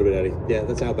fact, there's a little bit early. Yeah,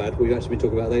 that's how bad. We've actually been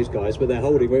talking about those guys, but they're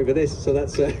holding over this, so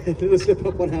that's a little slip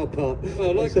up on our part.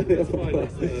 Well, like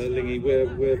Lingy,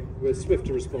 we're swift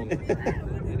to respond.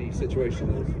 Any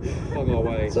situation that's flung our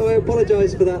way. So I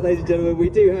apologise for that, ladies and gentlemen.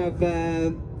 We do have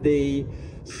the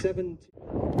 7...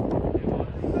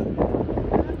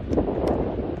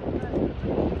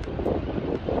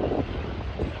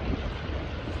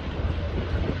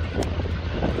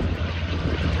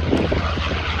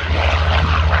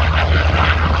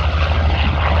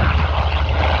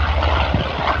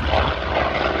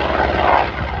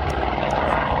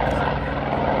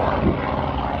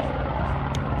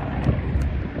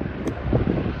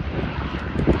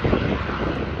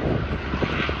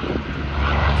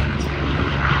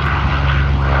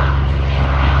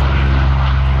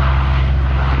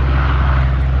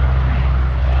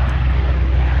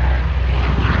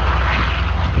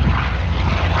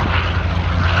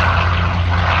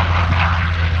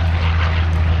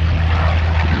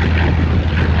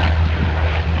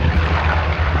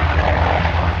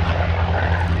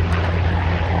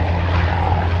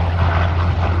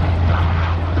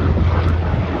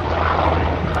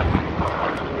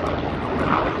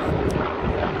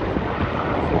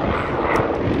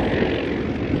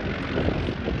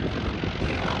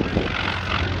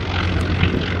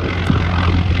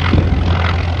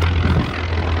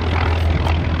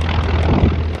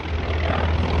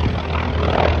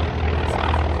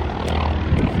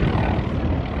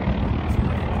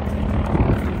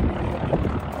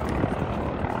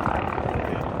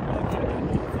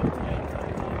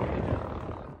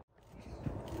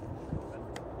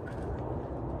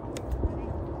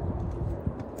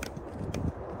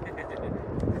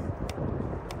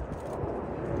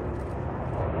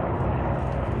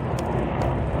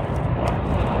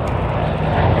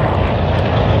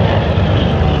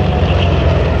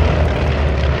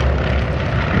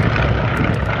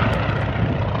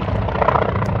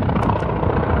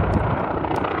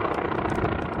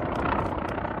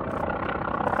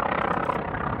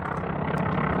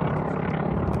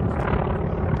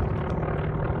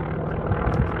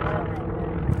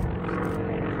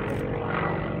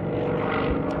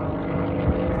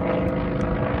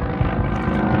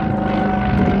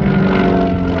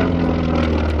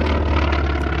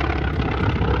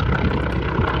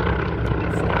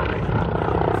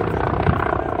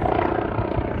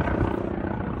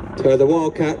 the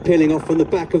Wildcat peeling off from the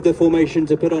back of the formation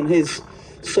to put on his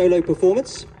solo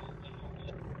performance.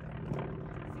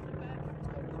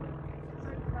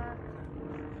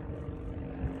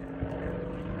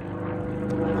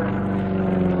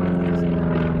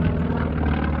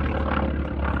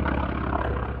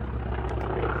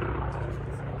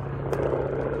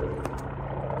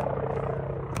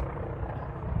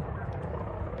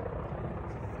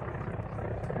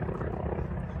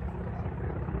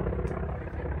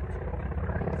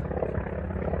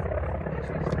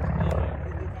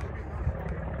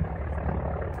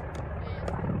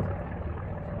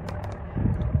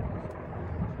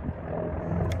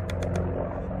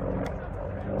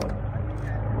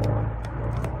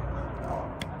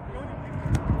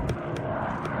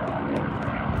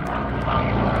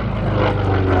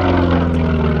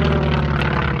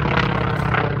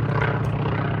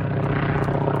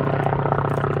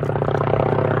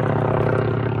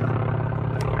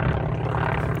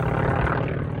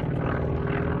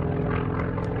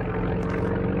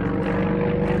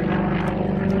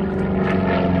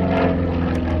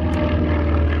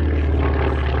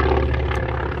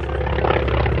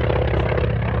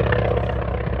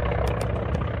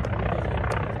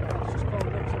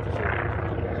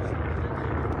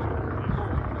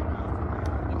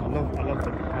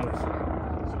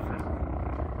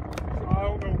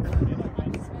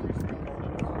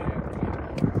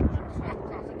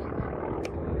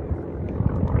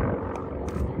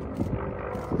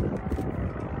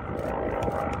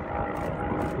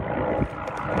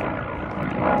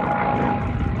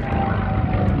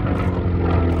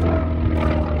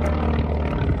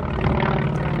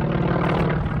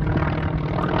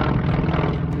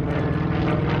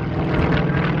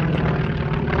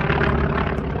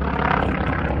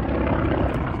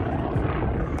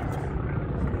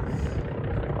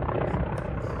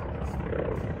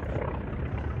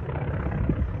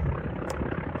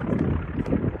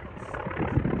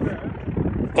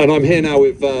 And I'm here now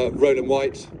with Roland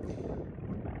White,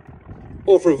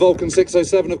 author of Vulcan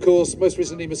 607, of course, most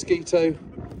recently Mosquito,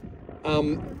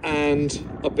 and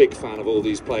a big fan of all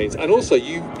these planes. And also,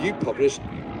 you published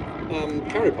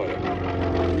Carrier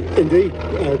Pilot. Indeed,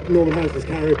 Norman Hans's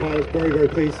Carrier Pilot. Very, very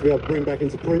pleased to be able to bring back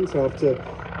into print after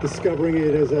discovering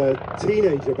it as a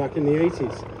teenager back in the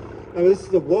 80s. This is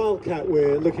the Wildcat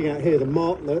we're looking at here, the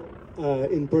Martlet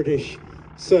in British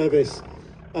service.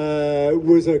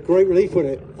 Was a great relief when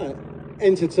it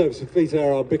entered service with Fleet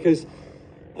Air because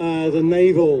the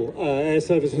naval air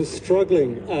service was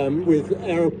struggling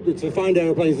to find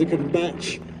aeroplanes that could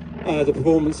match the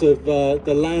performance of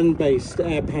the land-based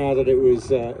air power that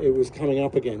it was coming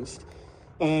up against.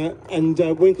 And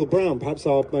Winkle Brown, perhaps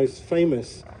our most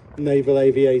famous naval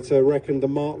aviator, reckoned the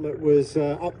Martlet was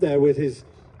up there with his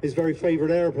very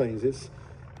favourite aeroplanes. It's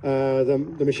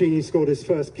the machine he scored his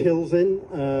first kills in,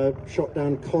 shot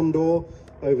down Condor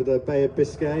over the Bay of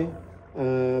Biscay.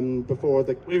 Before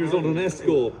he was on an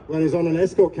escort. When he was on an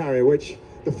escort carrier, which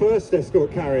the first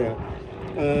escort carrier,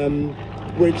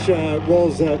 which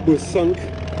was sunk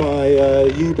by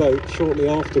U-boat shortly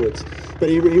afterwards. But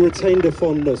he retained a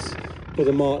fondness for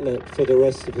the Martlet for the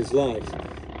rest of his life.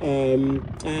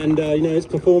 His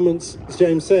performance, as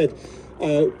James said,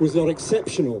 was not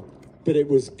exceptional, but it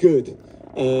was good.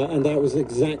 And that was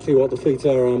exactly what the Fleet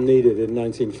Air Arm needed in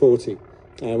 1940,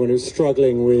 when it was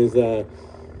struggling with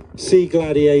Sea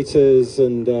Gladiators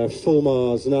and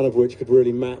Fulmars, none of which could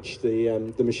really match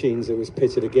the machines it was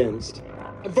pitted against.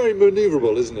 And very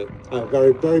manoeuvrable, isn't it?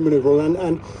 Very, very manoeuvrable,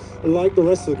 and like the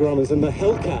rest of the Grummers, and the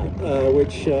Hellcat,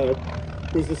 which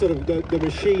was the sort of the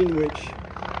machine which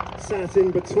sat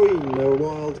in between the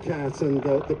Wildcat and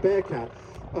the Bearcat,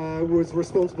 was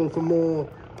responsible for more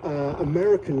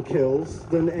American kills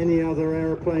than any other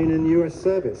aeroplane in US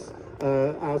service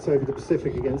out over the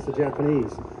Pacific against the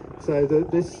Japanese. So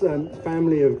this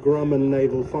family of Grumman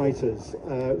naval fighters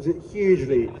was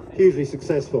hugely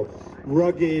successful,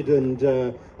 rugged, and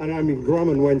I mean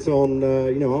Grumman went on,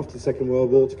 after the Second World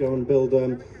War to go and build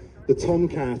the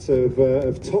Tomcat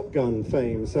of Top Gun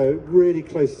fame. So really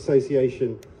close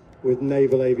association with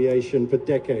naval aviation for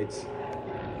decades.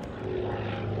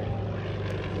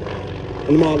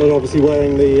 And the Martlet obviously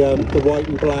wearing the white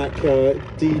and black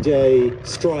D-Day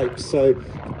stripes. So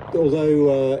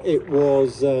although it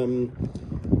was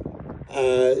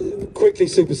quickly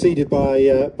superseded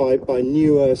by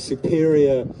newer,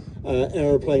 superior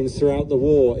aeroplanes throughout the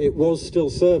war, it was still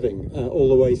serving all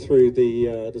the way through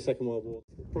the Second World War.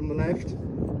 From the left,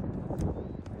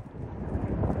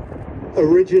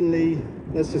 originally,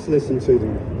 let's just listen to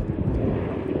them.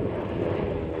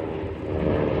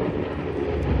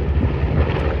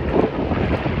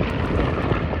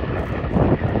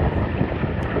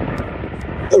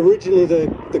 Originally,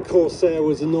 the Corsair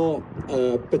was not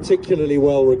particularly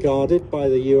well regarded by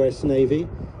the US Navy.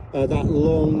 That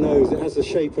long nose, it has the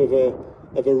shape of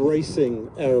a racing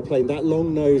aeroplane. That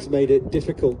long nose made it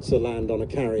difficult to land on a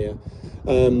carrier.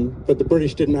 But the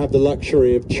British didn't have the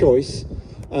luxury of choice,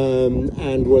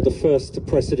 and were the first to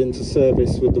press it into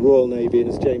service with the Royal Navy. And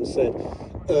as James said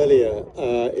earlier,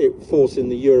 it fought in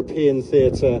the European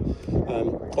theatre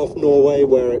off Norway,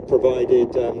 where it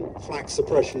provided flak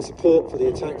suppression support for the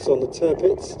attacks on the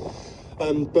Tirpitz.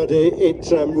 But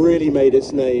it really made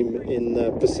its name in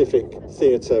the Pacific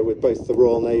theatre with both the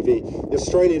Royal Navy, the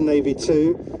Australian Navy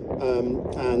too,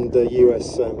 and the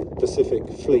US Pacific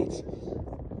Fleet.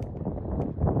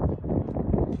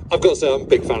 I've got to say, I'm a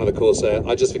big fan of the Corsair.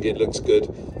 I just think it looks good,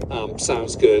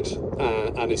 sounds good,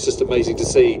 and it's just amazing to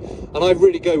see. And I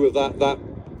really go with that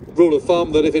rule of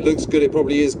thumb that if it looks good, it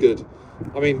probably is good.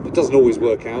 I mean, it doesn't always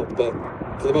work out, but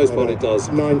for the most part it does.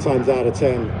 9 times out of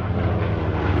 10.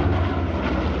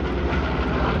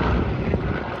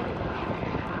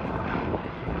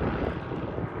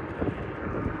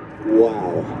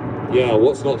 Wow. Yeah,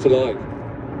 what's not to like?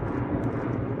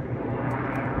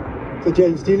 So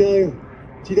James, do you know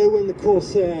when the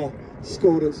Corsair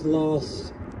scored its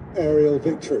last aerial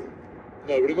victory?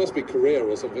 No, but it must be Korea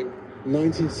or something.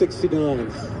 1969.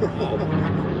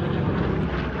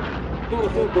 Not a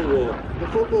football war. The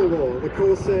football war. The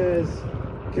Corsairs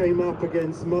came up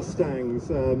against Mustangs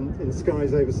in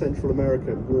skies over Central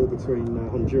America, war between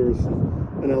Honduras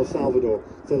and El Salvador.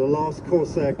 So the last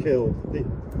Corsair kill,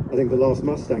 I think the last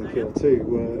Mustang kill too,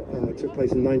 took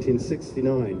place in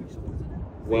 1969.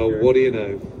 Well, what do you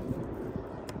know?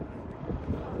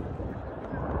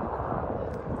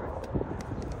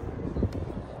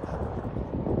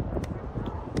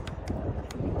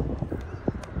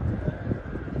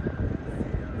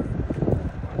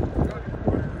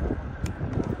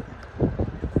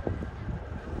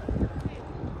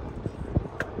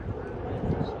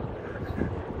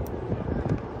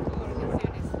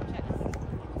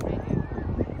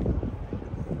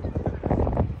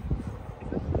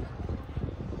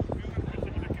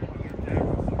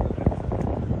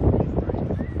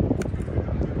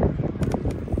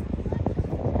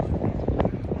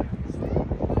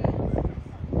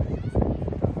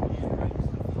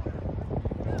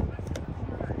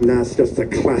 And that's just a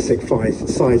classic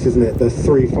sight, isn't it? The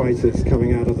three fighters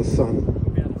coming out of the sun.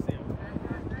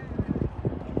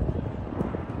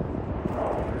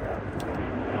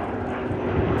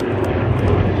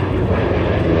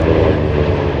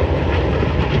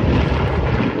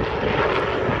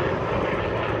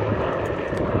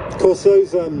 Of course,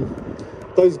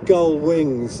 those gull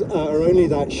wings are only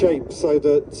that shape so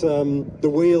that the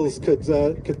wheels could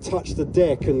touch the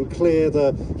deck and clear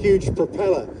the huge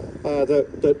propeller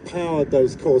that powered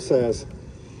those Corsairs.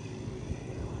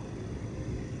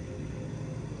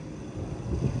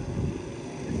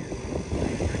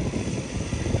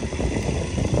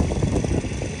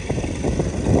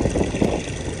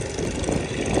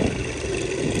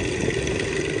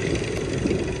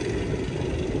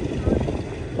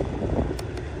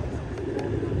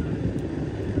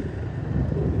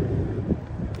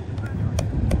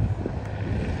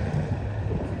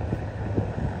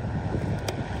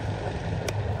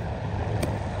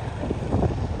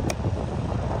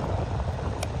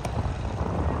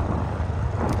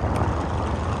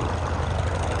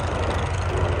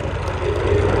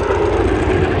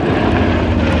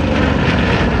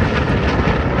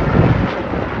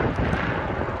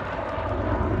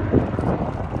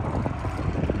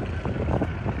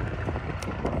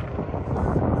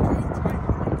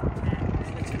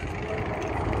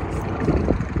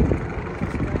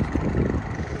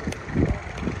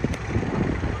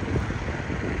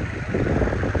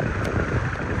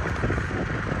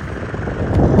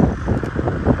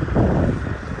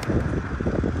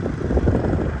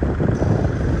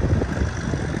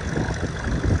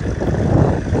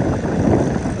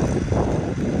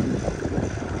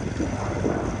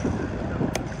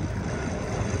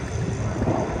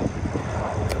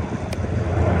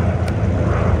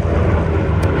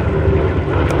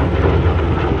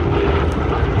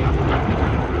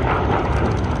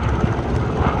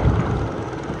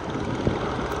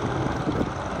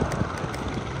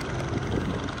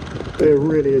 It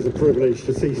really is a privilege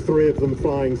to see three of them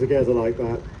flying together like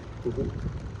that.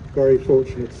 Very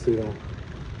fortunate to see that.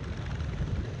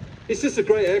 It's just a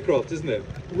great aircraft, isn't it?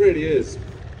 It really is.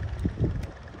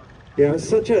 Yeah,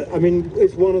 it's I mean,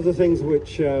 it's one of the things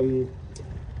which is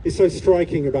so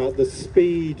striking about the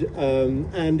speed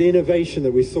and innovation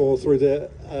that we saw through the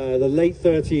late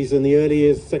 30s and the early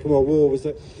years of the Second World War was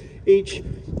that each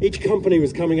company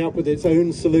was coming up with its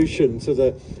own solution to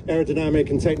the aerodynamic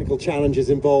and technical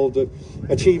challenges involved of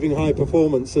achieving high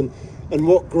performance. And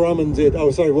what Grumman did,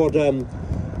 what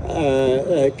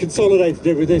Consolidated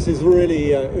did with this is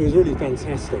really, it was really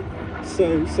fantastic.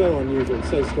 So unusual,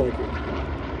 so striking.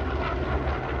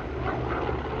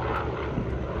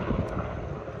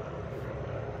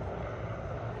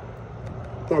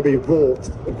 That would be Vought,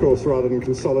 of course, rather than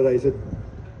Consolidated.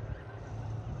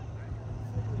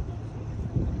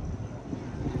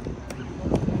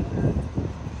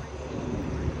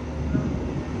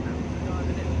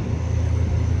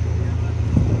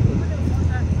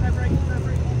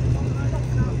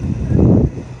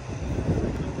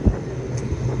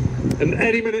 And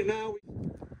any minute now.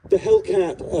 The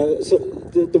Hellcat,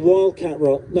 the Wildcat,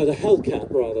 the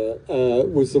Hellcat rather,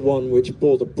 was the one which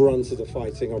bore the brunt of the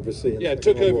fighting, obviously. Yeah, it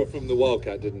took over from the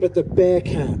Wildcat, didn't it? But the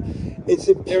Bearcat, it's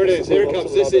impossible. Here it is, here it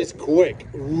comes. This is quick,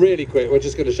 really quick. We're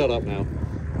just going to shut up now.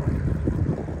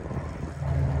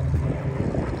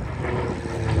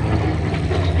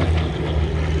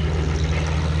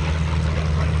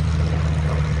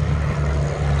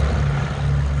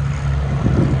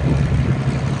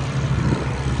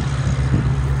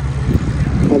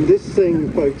 And this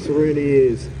thing, folks, really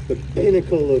is the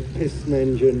pinnacle of piston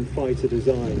engine fighter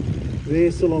design.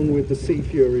 This, along with the Sea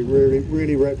Fury,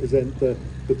 really represent the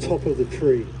top of the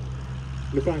tree.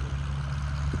 In fact,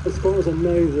 as far as I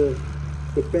know,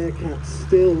 the Bearcat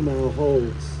still now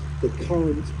holds the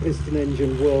current piston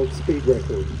engine world speed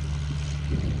record.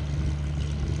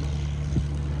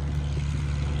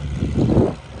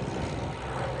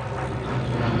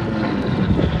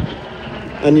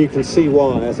 And you can see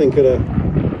why. I think at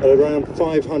around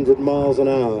 500 miles an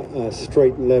hour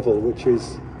straight and level, which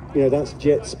is, that's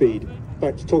jet speed. In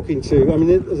fact, talking to,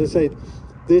 as I said,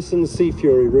 this and the Sea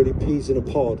Fury really peas in a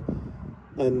pod.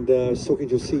 And I was talking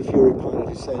to a Sea Fury pilot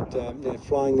who said,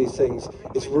 flying these things,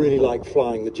 it's really like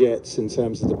flying the jets in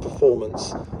terms of the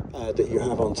performance that you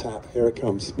have on tap. Here it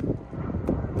comes.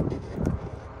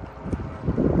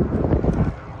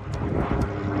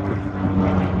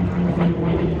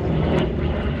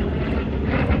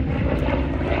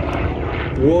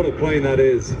 What a plane that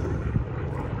is.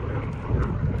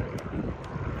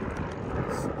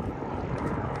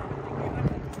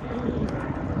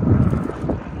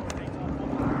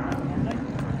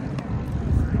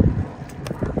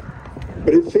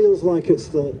 but it feels like it's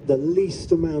the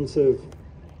least amount of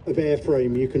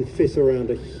airframe you can fit around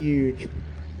a huge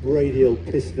radial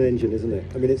piston engine, isn't it?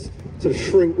 I mean, it's sort of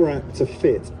shrink wrapped to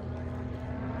fit.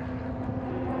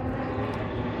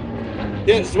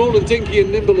 Yeah, it's small and dinky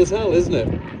and nimble as hell, isn't it?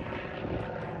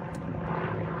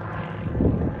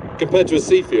 Compared to a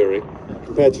Sea Fury.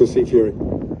 Compared to a Sea Fury.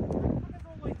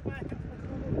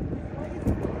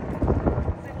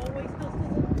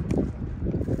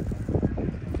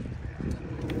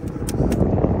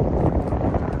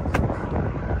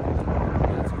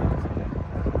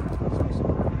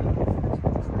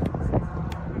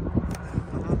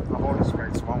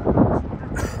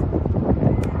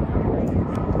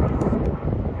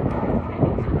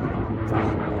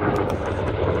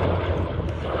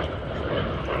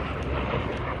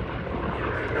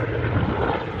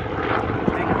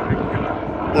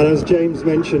 And as James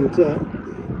mentioned,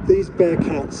 these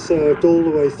Bearcats served all the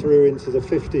way through into the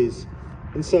 50s,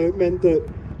 and so it meant that,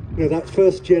 you know, that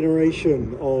first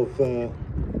generation of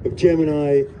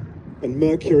Gemini and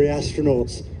Mercury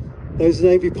astronauts, those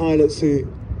Navy pilots who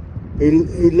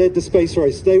led the space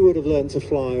race, they would have learned to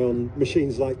fly on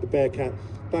machines like the Bearcat.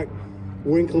 In fact,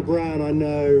 Winkle Brown, I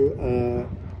know,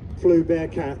 flew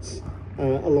Bearcats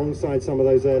alongside some of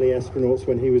those early astronauts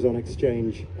when he was on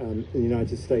exchange in the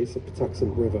United States at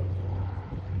Patuxent River.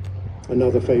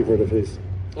 Another favourite of his.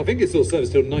 I think it still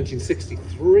serves till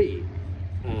 1963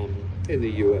 in the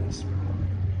US.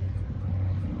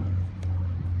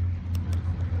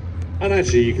 And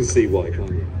actually, you can see why, can't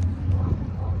you?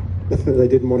 They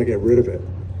didn't want to get rid of it.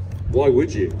 Why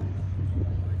would you?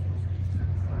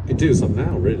 You could do something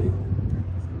now, really.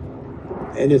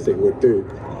 Anything would do.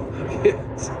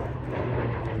 Yes.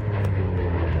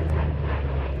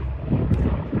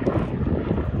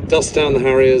 Dust down the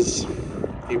Harriers,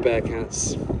 a few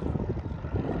Bearcats.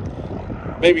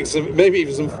 Maybe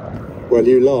even some. Well,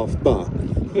 you laugh, but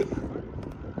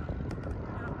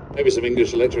maybe some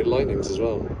English Electric Lightnings as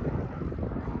well.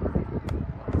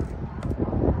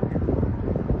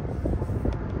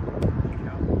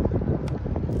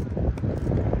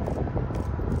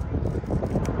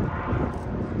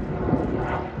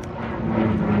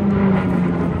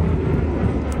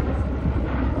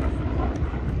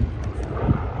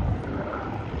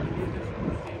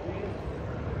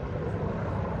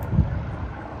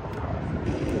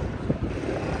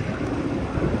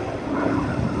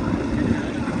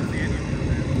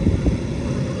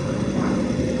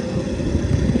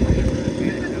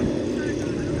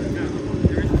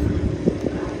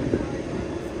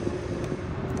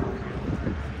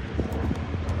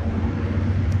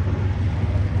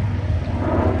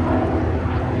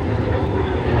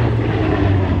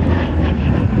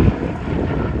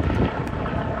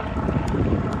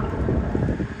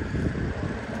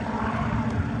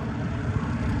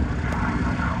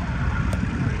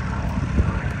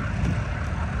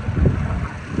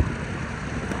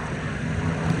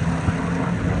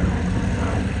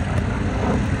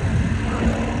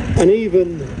 And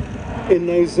even in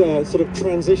those sort of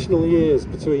transitional years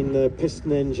between the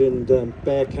piston engined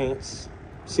Bearcats,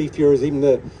 Sea Furies, even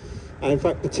and in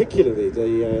fact particularly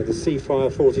the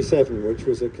Seafire 47, which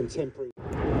was a contemporary.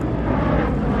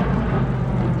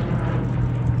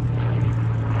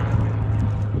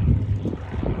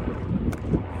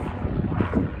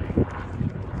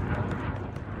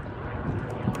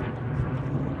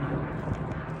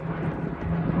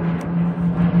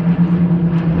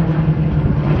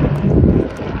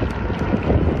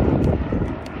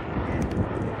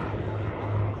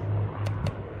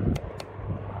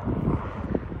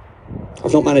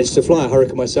 I've not managed to fly a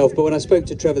Hurricane myself, but when I spoke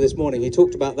to Trevor this morning, he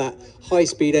talked about that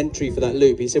high-speed entry for that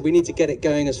loop. He said we need to get it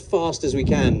going as fast as we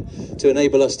can to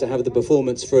enable us to have the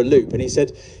performance for a loop. And he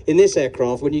said in this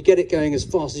aircraft, when you get it going as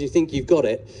fast as you think you've got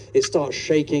it, it starts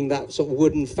shaking, that sort of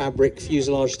wooden fabric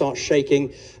fuselage starts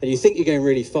shaking, and you think you're going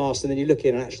really fast, and then you look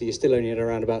in and actually you're still only at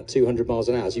around about 200 miles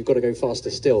an hour, so you've got to go faster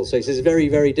still. So he says it's very,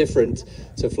 very different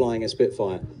to flying a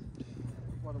Spitfire.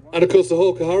 And of course, the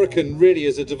Hawker Hurricane really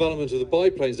is a development of the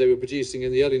biplanes they were producing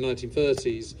in the early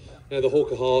 1930s. You know, the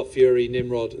Hawker Hart, Fury,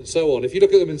 Nimrod, and so on. If you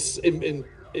look at them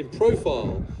in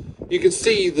profile, you can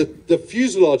see that the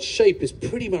fuselage shape is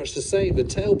pretty much the same. The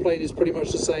tailplane is pretty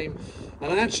much the same,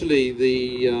 and actually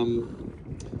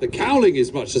the cowling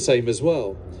is much the same as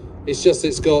well. It's just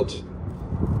it's got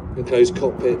enclosed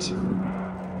cockpit,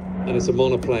 and it's a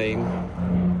monoplane.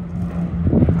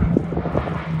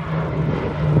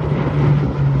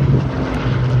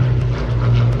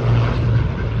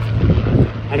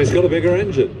 And it's got a bigger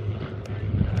engine.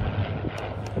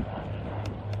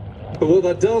 But what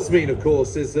that does mean, of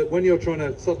course, is that when you're trying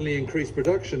to suddenly increase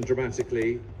production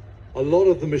dramatically, a lot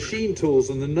of the machine tools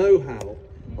and the know-how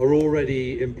are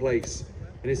already in place.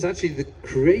 And it's actually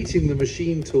creating the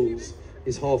machine tools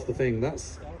is half the thing.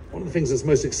 That's one of the things that's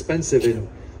most expensive in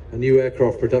a new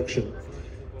aircraft production.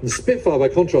 And the Spitfire, by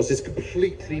contrast, is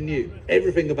completely new.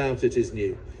 Everything about it is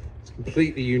new. It's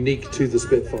completely unique to the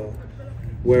Spitfire.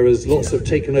 Whereas lots of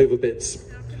taken over bits,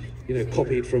 you know,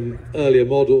 copied from earlier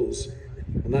models.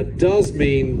 And that does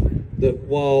mean that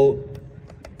while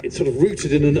it's sort of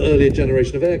rooted in an earlier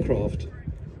generation of aircraft,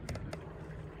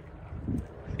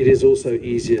 it is also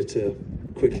easier to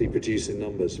quickly produce in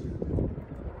numbers.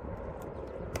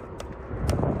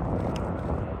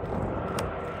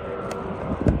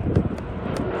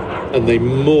 And they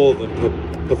more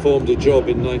than performed a job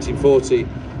in 1940,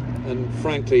 and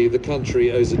frankly the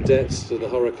country owes a debt to the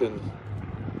Hurricane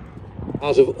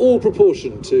out of all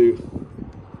proportion to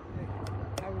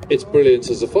its brilliance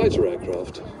as a fighter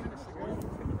aircraft,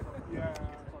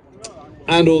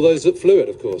 and all those that flew it,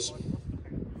 of course.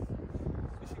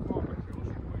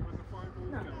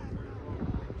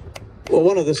 Well,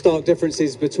 one of the stark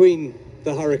differences between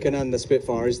the Hurricane and the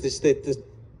Spitfire is this,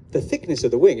 the thickness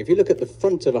of the wing. If you look at the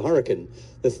front of a Hurricane,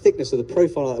 the thickness of the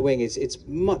profile of that wing is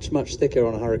much thicker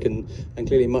on a Hurricane and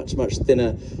clearly much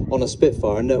thinner on a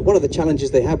Spitfire. And one of the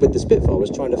challenges they had with the Spitfire was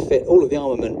trying to fit all of the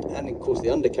armament and, of course, the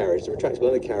undercarriage, the retractable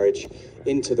undercarriage,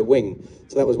 into the wing.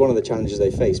 So that was one of the challenges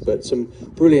they faced. But some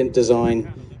brilliant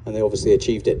design, and they obviously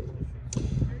achieved it.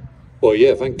 Well,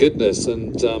 yeah, thank goodness.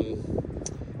 And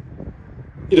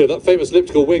you know, that famous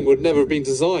elliptical wing would never have been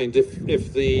designed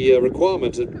if the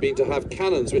requirement had been to have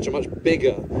cannons which are much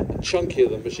bigger and chunkier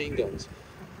than machine guns.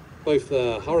 Both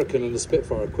the Hurricane and the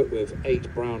Spitfire are equipped with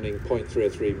 8 Browning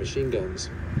 .303 machine guns.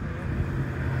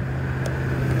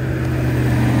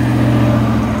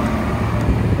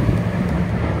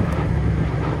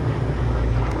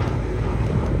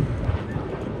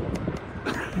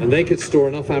 And they could store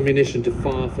enough ammunition to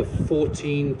fire for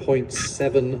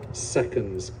 14.7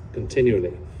 seconds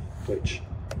continually, which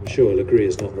I'm sure you'll agree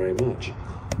is not very much.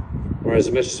 Whereas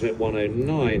the Messerschmitt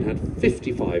 109 had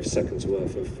 55 seconds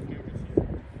worth of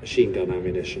machine gun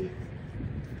ammunition,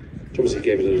 which obviously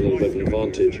gave it a little bit of an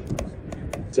advantage.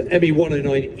 So ME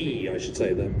 109E, I should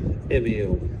say, then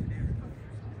MEL.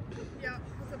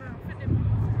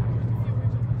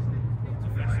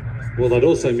 What that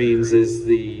also means is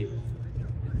the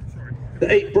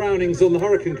 8 Brownings on the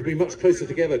Hurricane could be much closer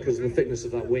together because of the thickness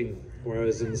of that wing,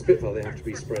 whereas in the Spitfire they have to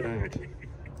be spread out.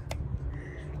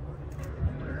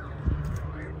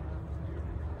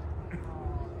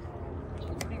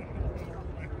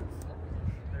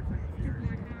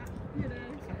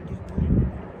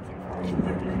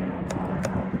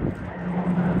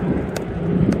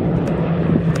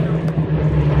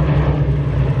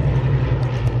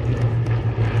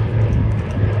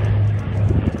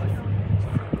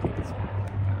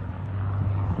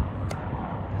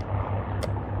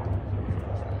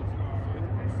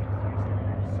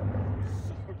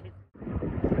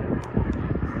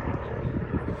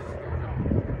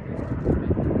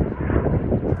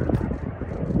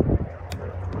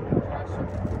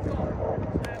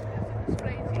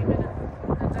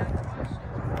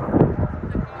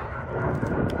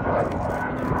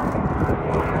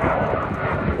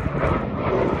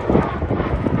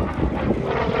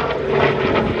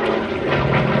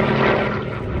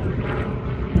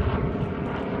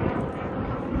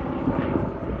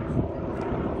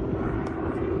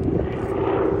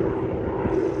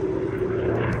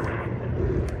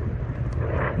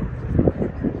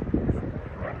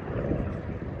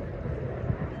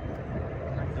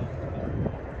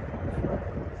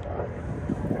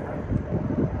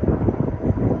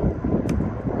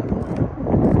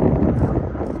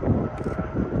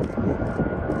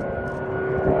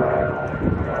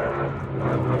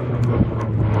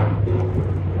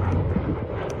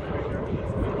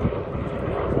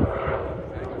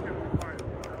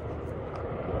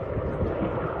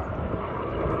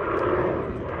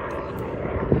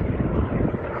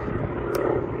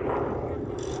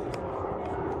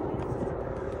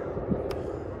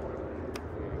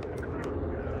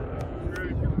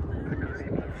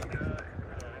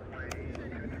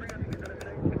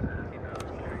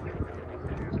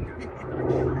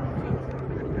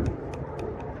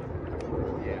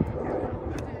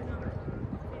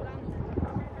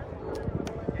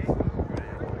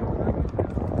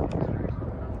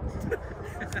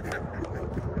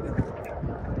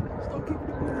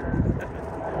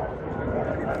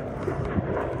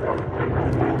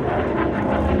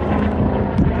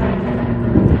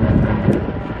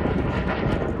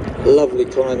 Lovely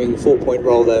climbing 4-point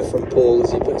roll there from Paul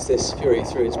as he puts this Fury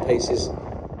through its paces.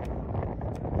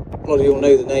 lot of you will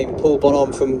know the name Paul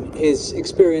Bonhomme from his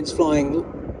experience flying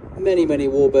many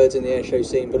warbirds in the airshow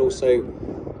scene, but also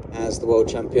as the world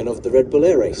champion of the Red Bull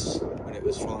Air Race when it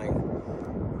was flying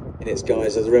in its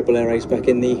guise as the Red Bull Air Race back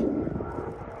in the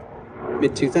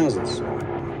mid-2000s.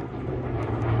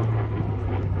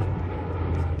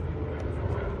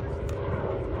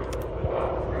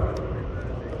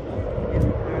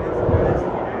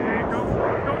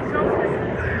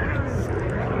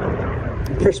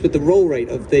 Impressed with the roll rate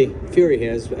of the Fury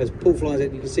here as Paul flies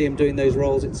it. You can see him doing those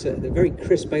rolls. It's a very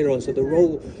crisp aileron, so the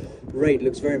roll rate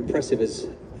looks very impressive as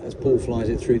Paul flies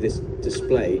it through this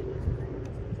display.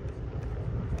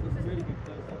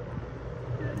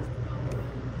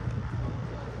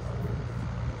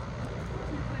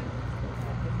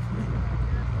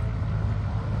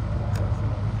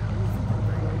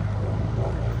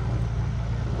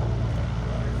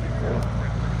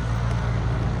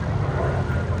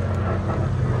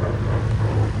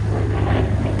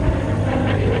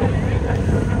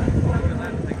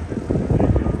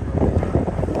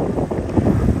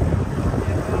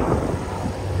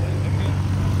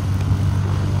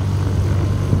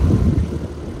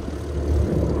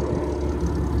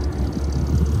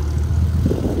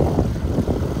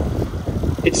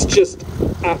 It's just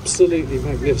absolutely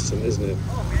magnificent, isn't it?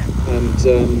 And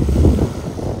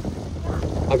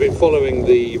I've been following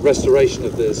the restoration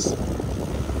of this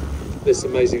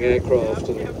amazing aircraft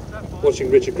and watching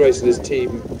Richard Grace and his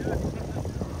team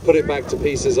put it back to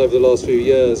pieces over the last few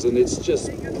years, and it's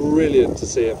just brilliant to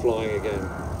see it flying again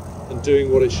and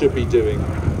doing what it should be doing,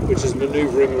 which is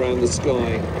manoeuvring around the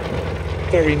sky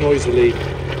very noisily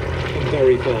and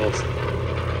very fast.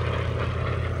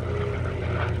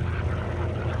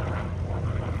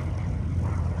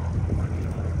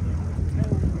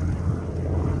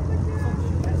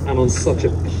 And on such a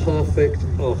perfect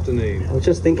afternoon. I was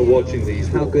just thinking watching these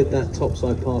how good that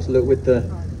topside pass looked with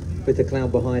the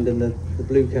cloud behind and the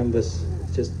blue canvas.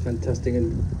 Just fantastic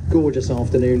and gorgeous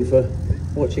afternoon for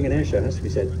watching an airshow, has to be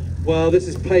said. Well, this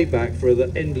is payback for the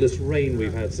endless rain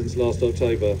we've had since last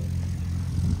October.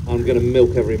 I'm going to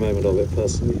milk every moment of it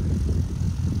personally.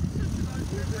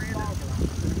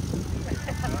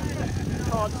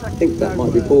 I think that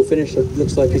might be Paul finished. It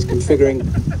looks like he's configuring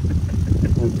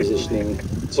and positioning.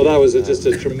 So that was just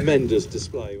a tremendous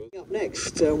display. Up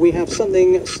next, we have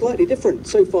something slightly different.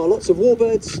 So far, lots of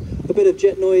warbirds, a bit of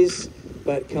jet noise,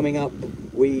 but coming up,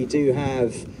 we do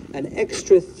have an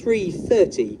extra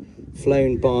 330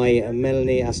 flown by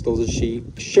Melanie Astles as she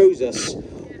shows us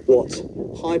what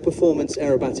high-performance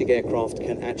aerobatic aircraft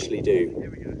can actually do.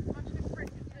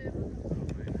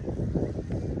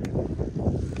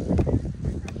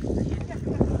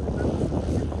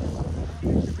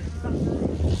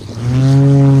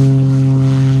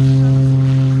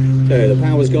 So the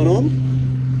power's gone on,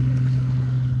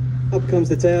 up comes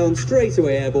the tail and straight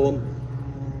away airborne.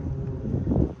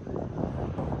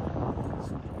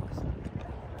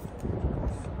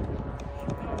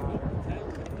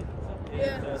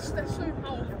 Yeah, that's so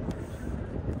powerful.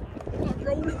 Like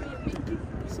rolling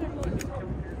so much.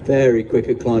 Very quick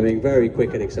at climbing, very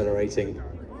quick at accelerating.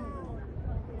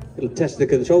 Little test of the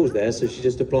controls there, so she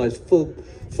just applies full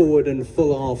forward and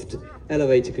full aft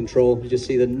elevator control. You just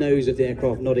see the nose of the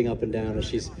aircraft nodding up and down as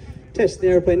she's testing the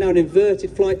aeroplane. Now an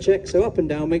inverted flight check, so up and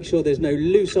down, make sure there's no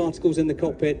loose articles in the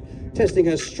cockpit. Testing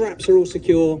her straps are all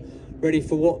secure, ready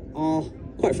for what are,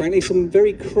 quite frankly, some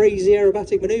very crazy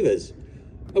aerobatic manoeuvres.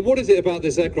 And what is it about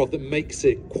this aircraft that makes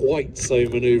it quite so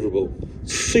manoeuvrable?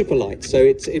 Super light, so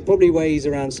it probably weighs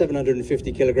around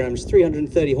 750 kilograms,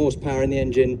 330 horsepower in the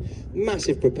engine,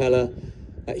 massive propeller,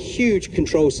 huge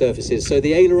control surfaces. So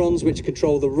the ailerons, which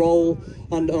control the roll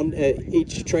on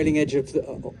each trailing edge of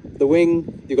the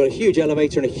wing, you've got a huge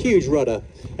elevator and a huge rudder,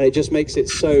 and it just makes it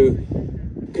so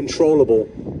controllable.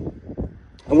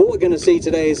 And what we're going to see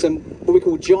today is some what we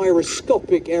call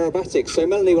gyroscopic aerobatics. So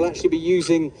Melanie will actually be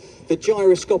using the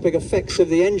gyroscopic effects of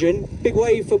the engine. Big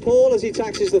wave for Paul as he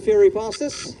taxis the Fury past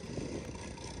us.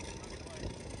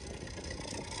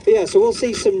 But yeah, so we'll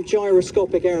see some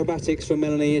gyroscopic aerobatics from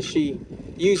Melanie as she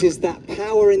uses that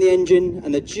power in the engine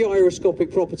and the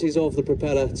gyroscopic properties of the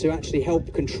propeller to actually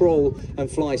help control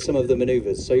and fly some of the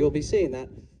maneuvers. So you'll be seeing that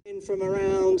in from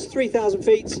around 3,000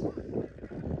 feet.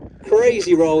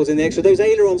 Crazy rolls in the extra. Those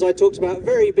ailerons I talked about,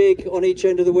 very big on each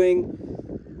end of the wing.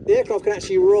 The aircraft can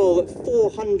actually roll at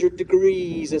 400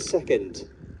 degrees a second.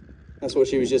 That's what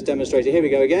she was just demonstrating. Here we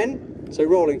go again. So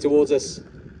rolling towards us.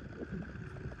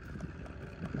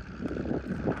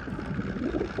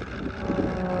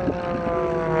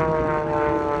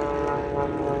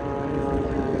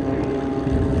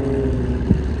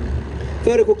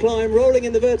 Vertical climb, rolling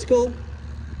in the vertical.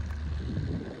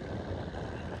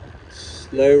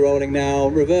 Slow rolling now,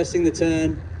 reversing the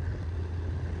turn.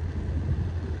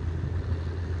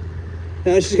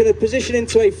 Now she's going to position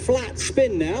into a flat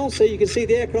spin now, so you can see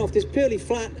the aircraft is purely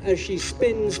flat as she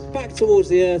spins back towards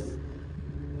the earth,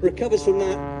 recovers from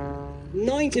that,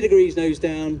 90 degrees nose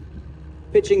down,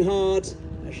 pitching hard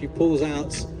as she pulls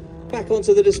out, back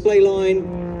onto the display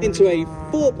line, into a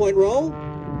 4-point roll.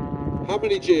 How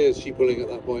many G is she pulling at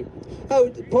that point?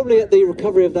 Oh, probably at the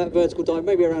recovery of that vertical dive,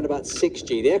 maybe around about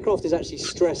 6G. The aircraft is actually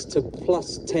stressed to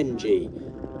plus 10G.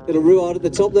 Little ruard at the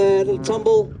top there, little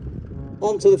tumble.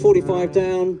 Onto the 45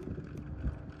 down,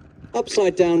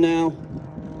 upside down now.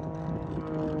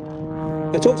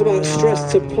 I talked about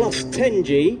stress to plus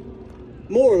 10G.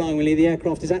 More alarmingly, the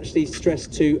aircraft is actually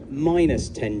stressed to minus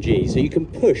 10G. So you can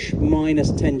push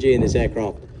minus 10G in this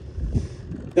aircraft.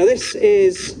 Now this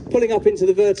is pulling up into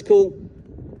the vertical.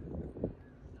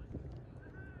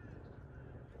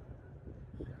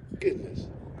 Goodness.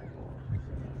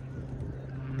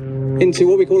 Into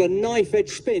what we call a knife edge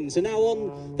spin. So now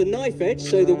on the knife edge,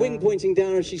 so the wing pointing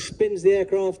down as she spins the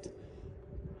aircraft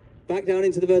back down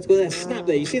into the vertical. There, snap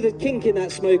there. You see the kink in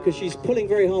that smoke as she's pulling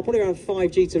very hard, probably around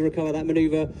 5G to recover that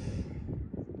maneuver.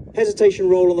 Hesitation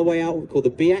roll on the way out, called the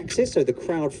B axis, so the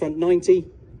crowd front 90.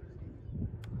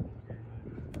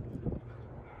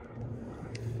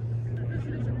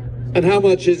 And how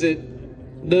much is it?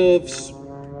 Nerves,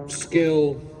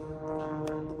 skill,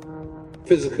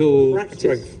 physical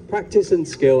strength? Practice and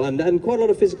skill, and quite a lot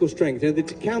of physical strength. You know,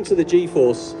 to counter the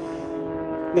G-force,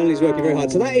 Melanie's working very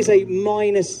hard. So that is a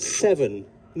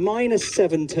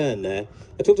 -7 turn there.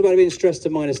 I talked about it being stressed to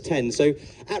 -10. So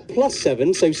at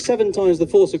 +7, so 7 times the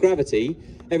force of gravity,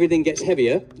 everything gets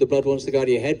heavier. The blood wants to go to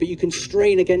your head, but you can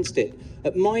strain against it.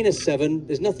 At -7,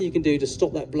 there's nothing you can do to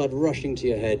stop that blood rushing to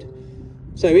your head.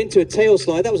 So into a tail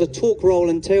slide. That was a torque roll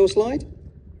and tail slide.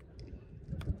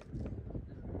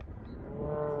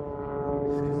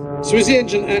 So is the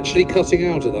engine actually cutting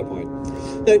out at that point?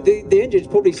 No, the engine's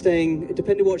probably staying,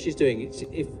 depending on what she's doing.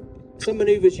 If some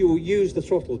manoeuvres you will use the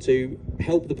throttle to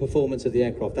help the performance of the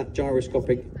aircraft, that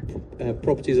gyroscopic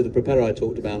properties of the propeller I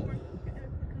talked about.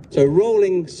 So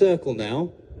rolling circle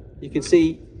now, you can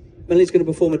see Melanie's going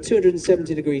to perform a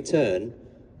 270-degree turn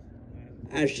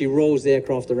as she rolls the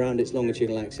aircraft around its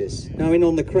longitudinal axis. Now in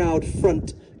on the crowd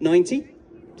front 90,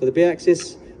 to the B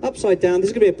axis. Upside down,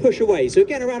 this is going to be a push away. So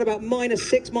again, around about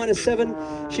 -6, -7,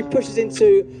 she pushes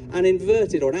into an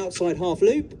inverted or an outside half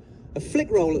loop, a flick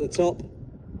roll at the top,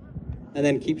 and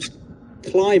then keeps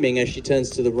climbing as she turns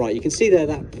to the right. You can see there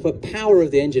that power of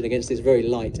the engine against this very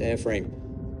light airframe.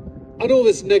 And all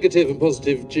this negative and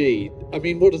positive G, I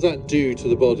mean, what does that do to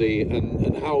the body,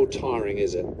 and how tiring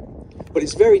is it? But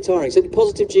it's very tiring. So the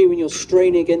positive G, when you're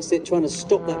straining against it, trying to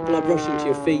stop that blood rushing to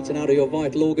your feet and out of your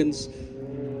vital organs,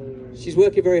 she's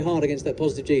working very hard against that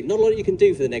positive G. Not a lot you can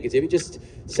do for the negative. It just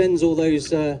sends all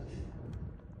those...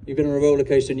 you've been on a roller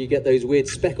coaster and you get those weird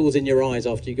speckles in your eyes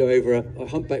after you go over a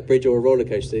humpback bridge or a roller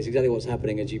coaster. It's exactly what's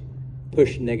happening as you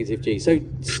push negative G. So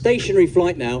stationary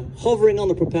flight now, hovering on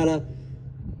the propeller.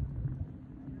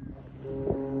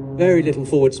 Very little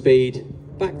forward speed.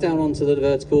 Back down onto the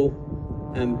vertical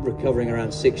and recovering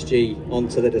around 6G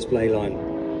onto the display line.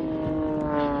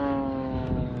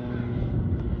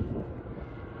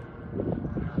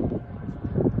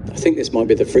 I think this might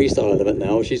be the freestyle element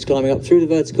now. She's climbing up through the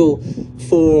vertical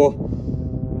for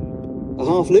a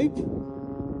half loop.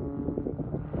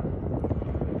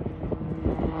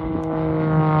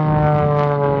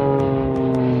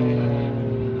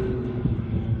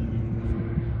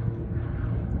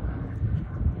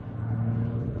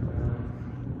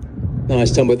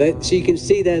 Nice tumble there. So you can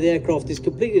see there the aircraft is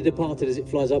completely departed as it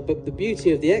flies up, but the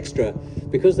beauty of the extra,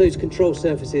 because those control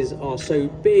surfaces are so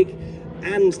big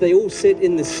and they all sit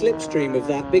in the slipstream of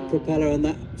that big propeller and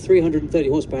that 330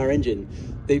 horsepower engine,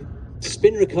 the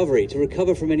spin recovery to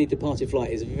recover from any departed flight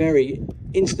is very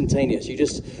instantaneous. You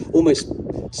just almost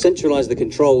centralize the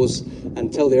controls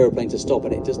and tell the aeroplane to stop,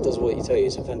 and it just does what you tell you.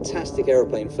 It's a fantastic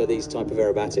aeroplane for these type of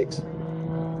aerobatics.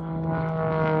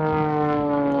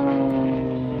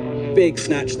 Big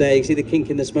snatch there. You can see the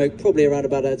kink in the smoke, probably around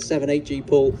about a 7-8G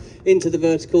pull into the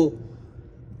vertical.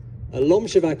 A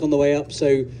Lomshevak on the way up,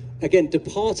 so again,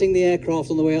 departing the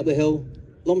aircraft on the way up the hill.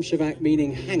 Lomshevak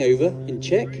meaning hangover in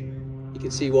Czech. You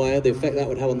can see why, the effect that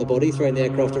would have on the body, throwing the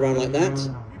aircraft around like that.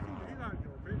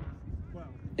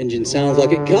 Engine sounds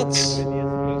like it cuts.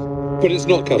 But it's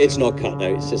not cut. It's not cut,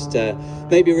 no. It's just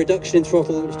maybe a reduction in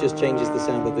throttle, which just changes the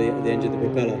sound of the engine, the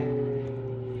propeller.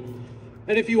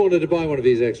 And if you wanted to buy one of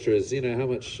these extras, you know,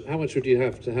 how much would you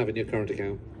have to have in your current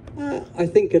account? I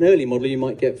think an early model you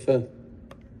might get for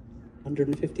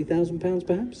 £150,000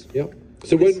 perhaps. Yeah.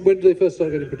 So when do they first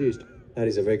start getting produced? That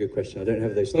is a very good question. I don't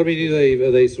have those. I mean,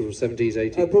 are they sort of 70s,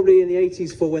 80s? Probably in the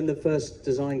 80s for when the first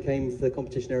design came for the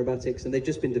competition aerobatics, and they've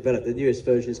just been developed. The newest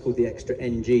version is called the Extra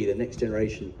NG, the next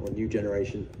generation or new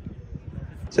generation.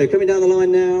 So coming down the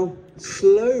line now,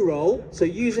 slow roll. So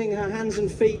using her hands and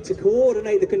feet to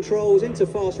coordinate the controls into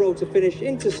fast roll to finish,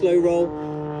 into slow roll.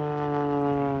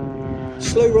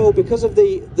 Slow roll, because of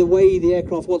the way the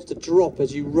aircraft wants to drop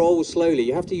as you roll slowly,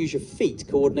 you have to use your feet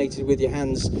coordinated with your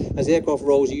hands. As the aircraft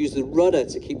rolls, you use the rudder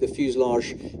to keep the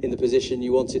fuselage in the position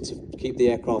you want it to keep the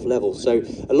aircraft level. So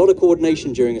a lot of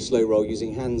coordination during a slow roll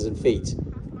using hands and feet.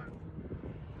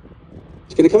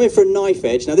 It's going to come in for a knife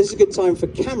edge. Now this is a good time for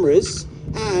cameras,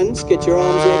 and get your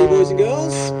arms ready, boys and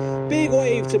girls. Big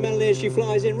wave to Melanie as she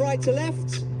flies in right to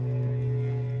left.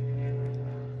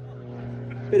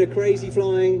 Bit of crazy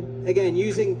flying. Again,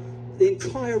 using the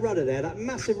entire rudder there, that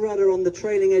massive rudder on the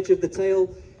trailing edge of the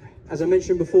tail, as I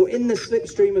mentioned before, in the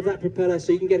slipstream of that propeller,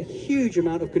 so you can get a huge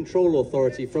amount of control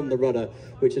authority from the rudder,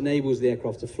 which enables the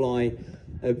aircraft to fly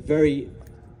a very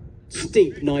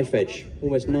steep knife edge,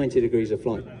 almost 90 degrees of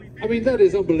flight. I mean, that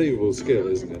is unbelievable skill,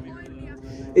 isn't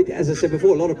it? As I said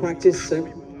before, a lot of practice. So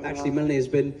actually, Melanie has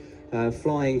been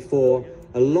flying for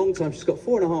a long time. She's got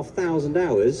 4,500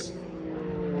 hours.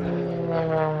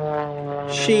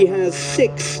 She has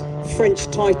 6 French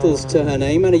titles to her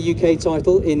name and a UK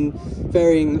title in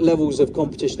varying levels of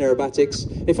competition aerobatics.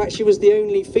 In fact, she was the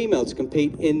only female to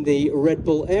compete in the Red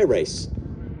Bull Air Race.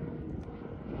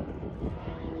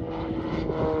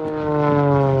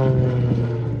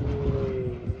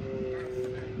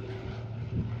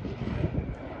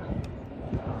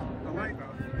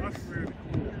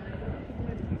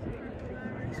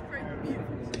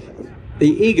 The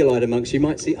eagle-eyed amongst you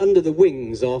might see under the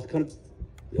wings are kind of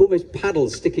almost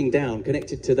paddles sticking down,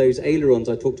 connected to those ailerons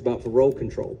I talked about for roll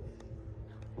control.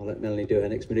 I'll let Melanie do her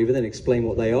next manoeuvre, then explain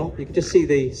what they are. You can just see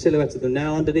the silhouette of them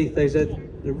now underneath. Those are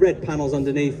the red panels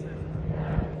underneath.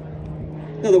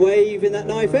 Another wave in that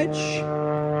knife edge.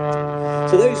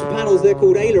 So those panels, they're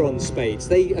called aileron spades.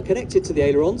 They are connected to the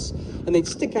ailerons and they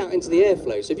stick out into the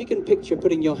airflow. So if you can picture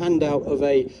putting your hand out of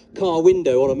a car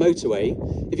window on a motorway,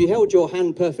 if you held your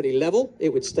hand perfectly level,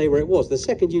 it would stay where it was. The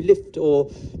second you lift or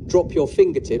drop your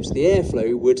fingertips, the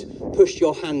airflow would push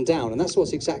your hand down. And that's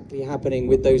what's exactly happening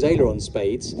with those aileron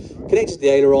spades. Connected to the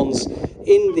ailerons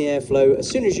in the airflow. As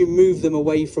soon as you move them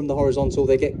away from the horizontal,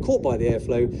 they get caught by the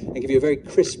airflow and give you a very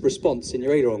crisp response in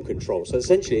your aileron control. So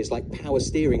essentially it's like power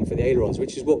steering for the ailerons,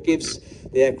 which is what gives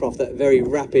the aircraft that very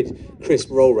rapid, crisp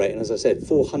roll rate. And as I said,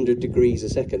 400 degrees a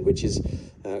second, which is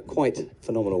quite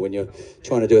phenomenal when you're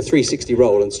trying to do a 360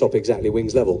 roll and stop exactly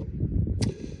wings level.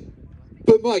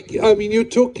 But Mike, I mean, you're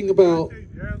talking about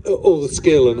all the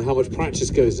skill and how much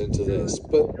practice goes into this,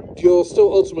 but you're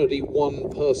still ultimately one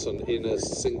person in a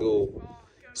single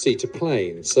seater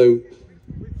plane. So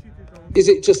is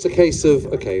it just a case of,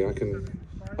 okay, I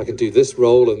can do this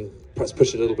roll and perhaps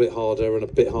push it a little bit harder and a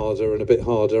bit harder and a bit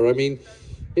harder? I mean,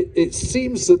 it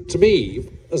seems that to me,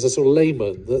 as a sort of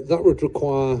layman, that would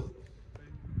require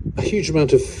a huge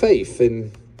amount of faith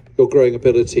in your growing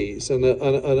abilities, and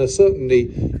certainly,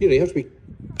 you know, you have to be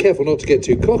careful not to get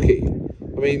too cocky.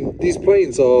 I mean, these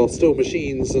planes are still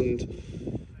machines, and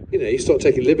you know, you start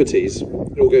taking liberties,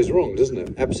 it all goes wrong, doesn't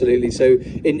it? Absolutely. So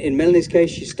in Melanie's case,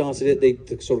 she started at the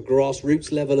sort of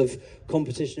grassroots level of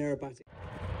competition aerobatics.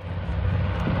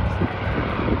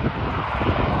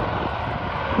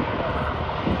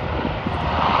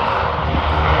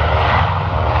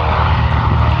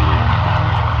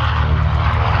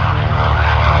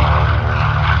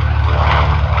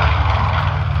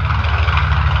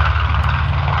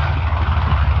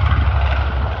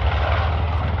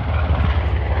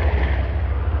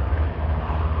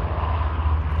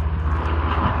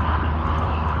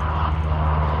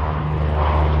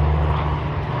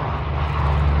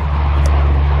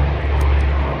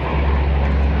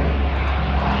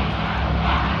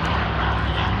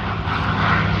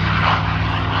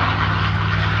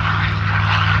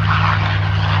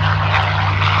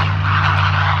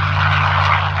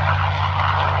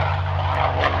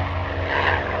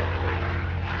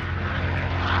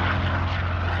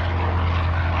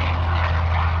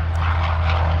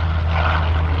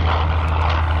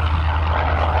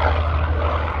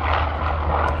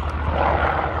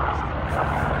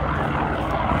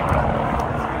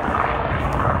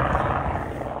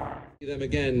 Them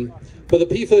again, but the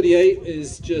P-38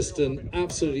 is just an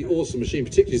absolutely awesome machine,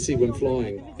 particularly to see when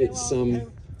flying. It's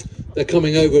they're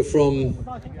coming over from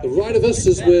the right of us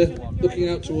as we're looking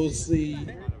out towards the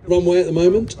runway at the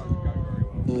moment,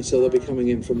 so they'll be coming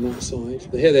in from that side.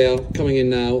 But here they are coming in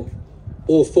now,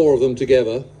 all 4 of them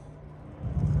together.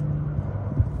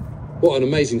 What an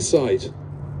amazing sight.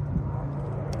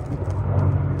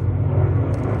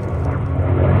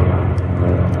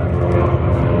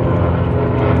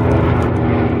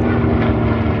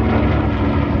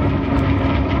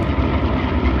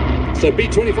 So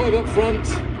B-25 up front,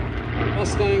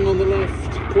 Mustang on the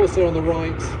left, Corsair on the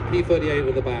right, P-38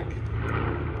 at the back.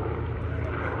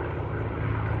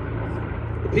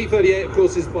 The P-38, of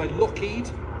course, is by Lockheed.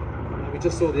 We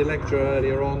just saw the Electra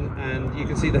earlier on, and you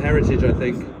can see the Heritage, I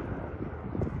think.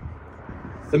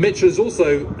 The Mitchell is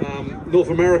also North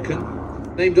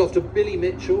American, named after Billy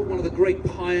Mitchell, one of the great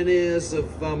pioneers of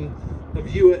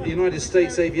United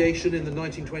States aviation in the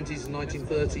 1920s and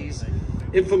 1930s.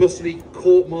 Infamously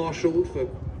court-martialed for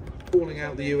calling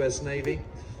out the US Navy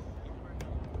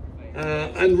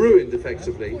and ruined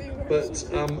effectively, but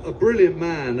a brilliant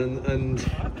man and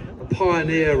a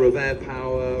pioneer of air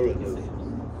power and of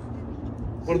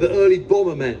one of the early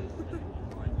bomber men.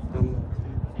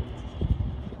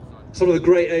 Some of the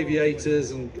great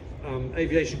aviators and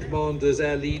aviation commanders,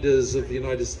 air leaders of the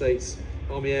United States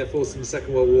Army Air Force in the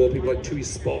Second World War, people like Tui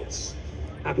Spots,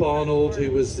 Hap Arnold,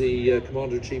 who was the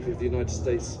Commander-in-Chief of the United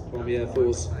States Army Air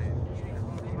Force,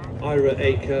 Ira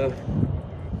Aker,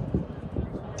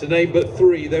 to name but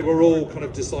three. They were all kind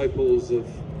of disciples of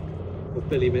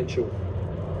Billy Mitchell.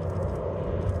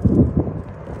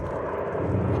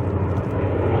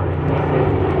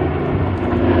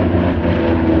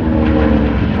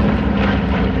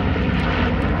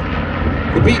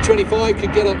 The B-25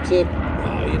 could get up to,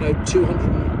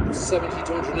 270,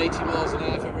 280 miles an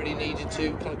hour if it really needed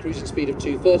to, kind of cruising speed of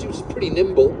 230, which is pretty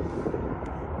nimble,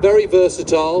 very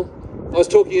versatile. I was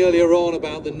talking earlier on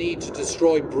about the need to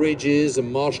destroy bridges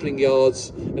and marshalling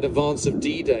yards in advance of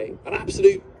D-Day, an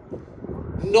absolute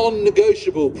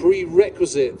non-negotiable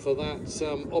prerequisite for that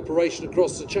operation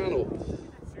across the Channel.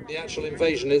 The actual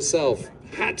invasion itself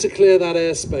had to clear that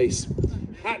airspace,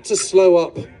 had to slow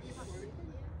up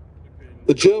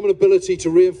the German ability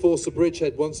to reinforce the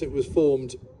bridgehead once it was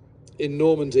formed in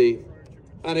Normandy.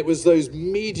 And it was those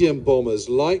medium bombers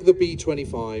like the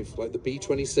B-25, like the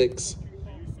B-26,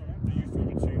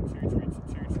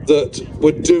 that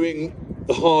were doing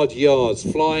the hard yards,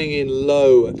 flying in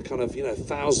low at kind of,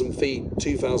 1,000 feet,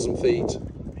 2,000 feet,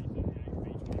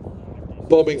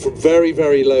 bombing from very,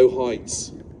 very low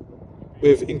heights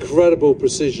with incredible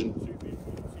precision.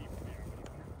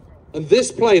 And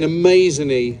this plane,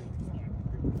 amazingly,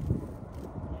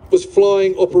 was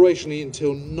flying operationally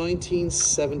until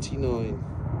 1979.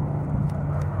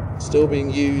 Still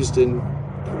being used in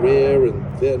Korea and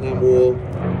Vietnam War.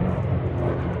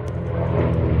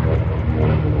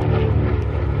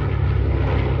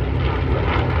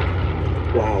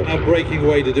 Wow. Now breaking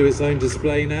away to do its own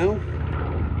display now.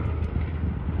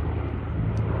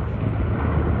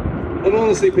 And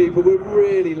honestly, people, we're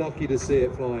really lucky to see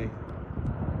it flying.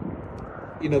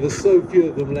 There's so few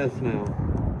of them left now.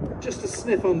 Just a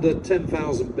sniff under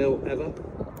 10,000 built ever.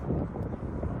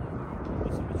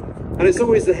 And it's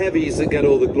always the heavies that get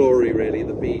all the glory, really.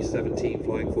 The B-17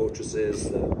 Flying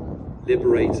Fortresses, the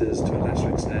Liberators to a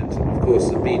lesser extent, and of course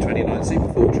the B-29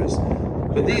 Super Fortress.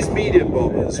 But these medium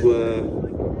bombers were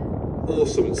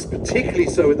awesome, and particularly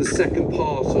so in the second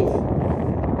part of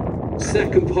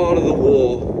the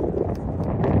war.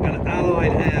 And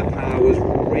Allied air power was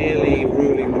really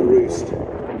ruling the roost.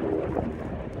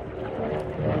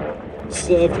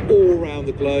 Served all around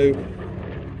the globe,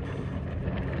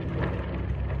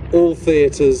 all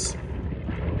theatres,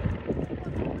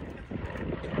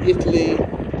 Italy,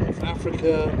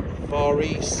 Africa, Far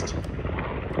East,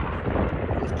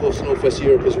 and of course Northwest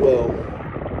Europe as well.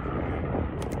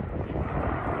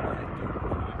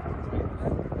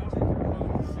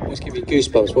 Just give you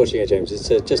goosebumps watching it, James. It's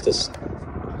just a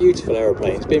beautiful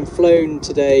aeroplane. It's been flown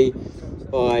today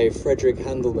by Frederick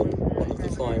Handelman, one of the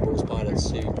Flying Balls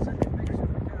pilots, who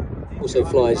also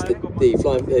flies the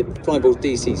Flying Balls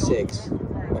DC-6,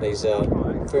 and he's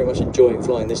very much enjoying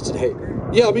flying this today.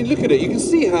 Yeah, I mean, look at it. You can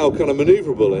see how kind of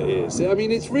manoeuvrable it is. I mean,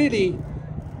 it's really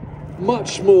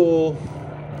much more...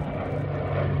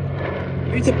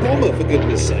 It's a bomber, for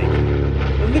goodness sake.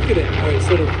 And look at it, how it's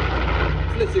sort of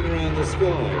flitting around the sky.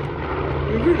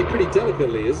 I mean, really pretty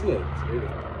delicately, isn't it? Really.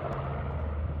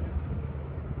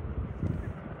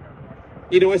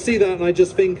 I see that and I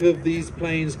just think of these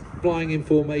planes flying in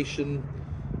formation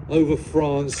over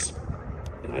France,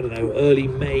 I don't know, early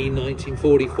May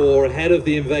 1944, ahead of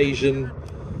the invasion,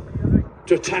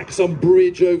 to attack some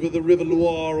bridge over the River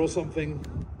Loire or something,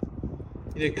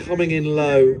 coming in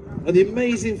low. And the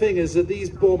amazing thing is that these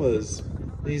bombers,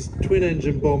 these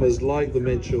twin-engine bombers like the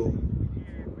Mitchell,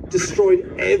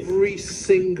 destroyed every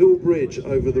single bridge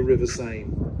over the River Seine.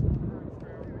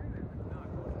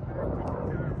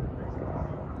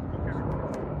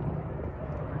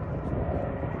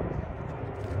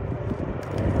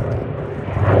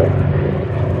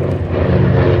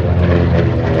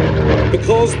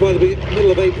 was, by the middle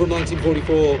of April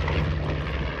 1944,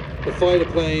 the fighter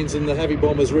planes and the heavy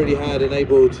bombers really had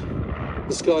enabled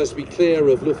the skies to be clear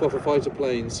of Luftwaffe fighter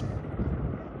planes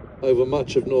over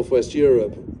much of northwest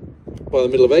Europe. By the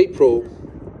middle of April,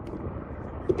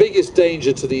 the biggest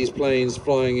danger to these planes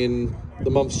flying in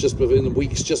the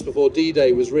weeks just before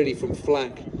D-Day was really from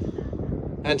flak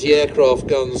anti-aircraft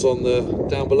guns on the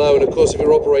down below. And of course, if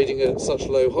you're operating at such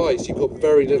low heights, you've got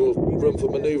very little room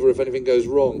for manoeuvre if anything goes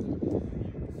wrong.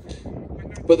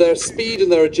 But their speed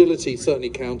and their agility certainly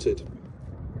counted.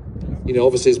 You know,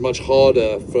 obviously it's much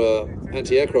harder for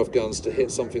anti-aircraft guns to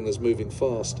hit something that's moving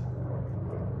fast.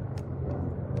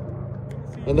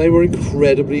 And they were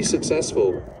incredibly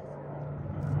successful.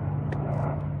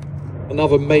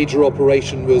 Another major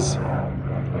operation was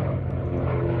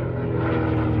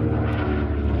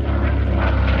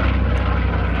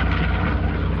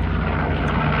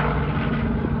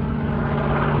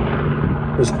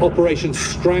Operation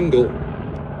Strangle,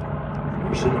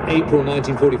 which was in April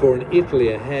 1944 in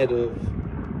Italy, ahead of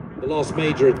the last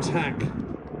major attack,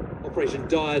 Operation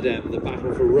Diadem, the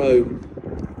Battle for Rome,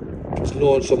 which was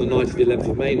launched on the night of the 11th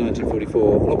of May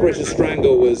 1944. And Operation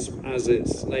Strangle was, as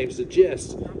its name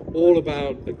suggests, all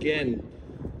about, again,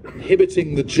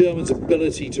 inhibiting the Germans'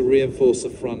 ability to reinforce the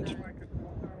front,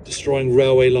 destroying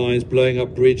railway lines, blowing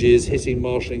up bridges, hitting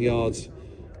marshalling yards,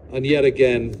 and yet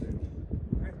again,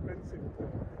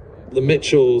 the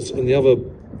Mitchells and the other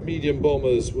medium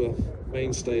bombers were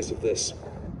mainstays of this,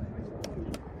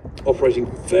 operating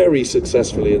very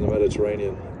successfully in the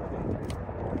Mediterranean.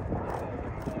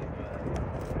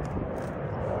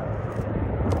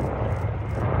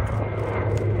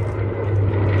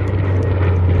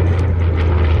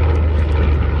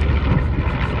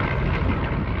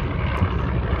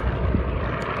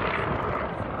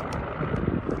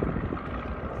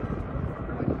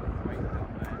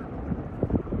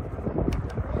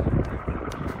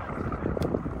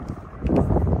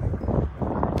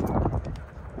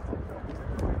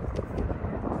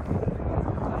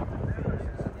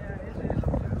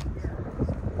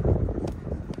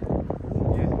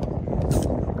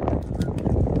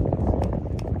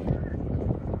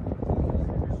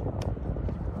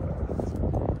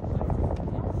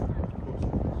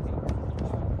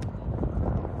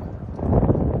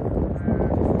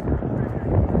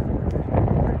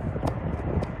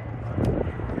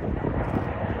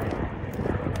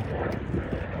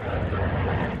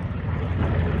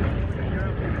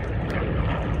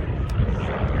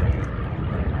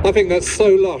 I think that's so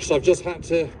lush, I've just had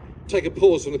to take a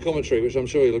pause from the commentary, which I'm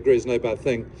sure you'll agree is no bad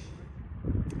thing,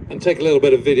 and take a little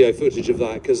bit of video footage of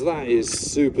that, because that is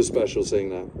super special seeing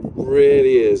that.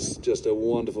 Really is just a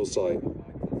wonderful sight.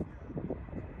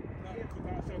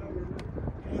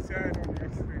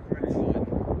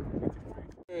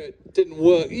 It didn't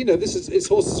work, you know, it's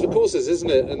horses for courses, isn't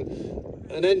it?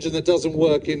 And an engine that doesn't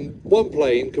work in one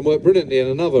plane can work brilliantly in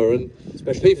another, and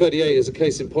P-38 is a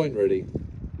case in point, really.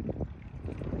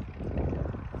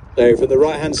 So from the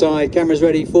right-hand side, cameras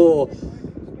ready for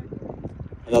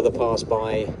another pass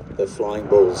by the Flying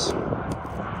Bulls.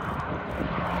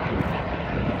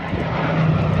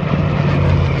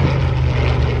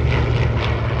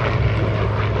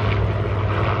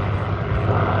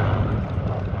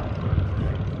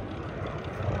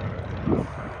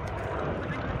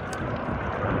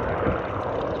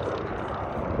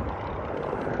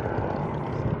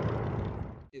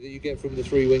 That you get from the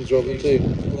three wings rather than two.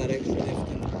 All that extra lift.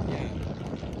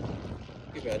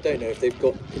 I don't know if they've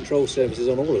got control services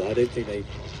on all of that. I don't think they,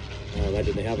 I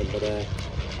imagine they haven't, but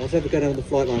I'll have to go down the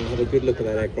flight line and have a good look at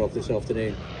that aircraft this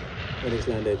afternoon when it's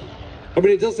landed. I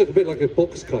mean, it does look a bit like a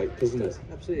box kite, doesn't it?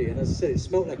 Absolutely, and as I said, it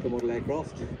smelt like a model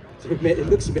aircraft. To admit, it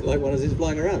looks a bit like one as it's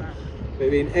flying around.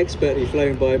 But being expertly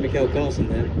flown by Mikhail Carson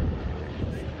there.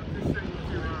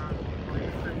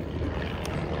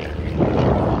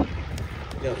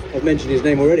 Yeah, I've mentioned his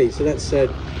name already, so that's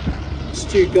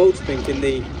Stu Goldspink in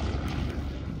the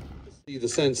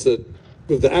sense that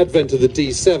with the advent of the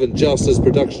D7, just as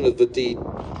production of the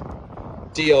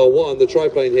DR1, the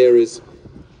triplane here is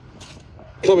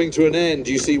coming to an end.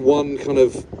 You see one kind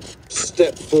of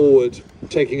step forward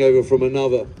taking over from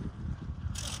another.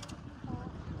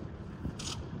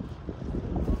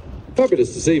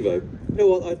 Fabulous to see, though. You know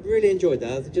what, I really enjoyed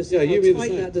that. Just how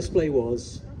tight that display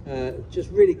was. Just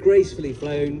really gracefully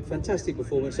flown, fantastic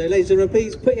performance. So ladies and gentlemen,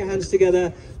 please put your hands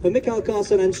together for Mikhail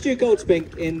Carson and Stu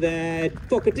Goldspink in their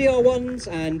Fokker DR1s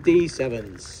and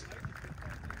D7s.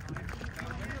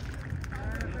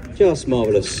 Just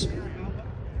marvellous.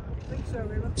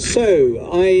 So,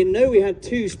 I know we had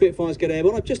two Spitfires get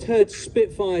airborne. I've just heard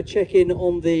Spitfire check in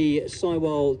on the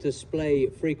Sywell display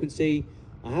frequency.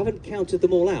 I haven't counted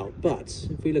them all out, but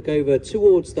if we look over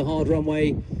towards the hard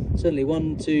runway, certainly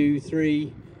 1, 2,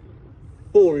 3,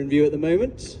 4 in view at the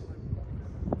moment.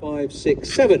 5,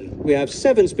 6, 7. We have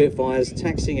 7 Spitfires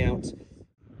taxiing out.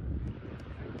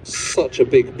 Such a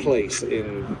big place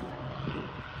in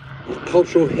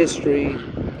cultural history,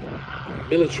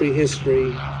 military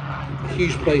history, a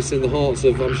huge place in the hearts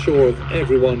of, I'm sure, of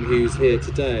everyone who's here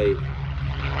today.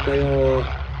 They are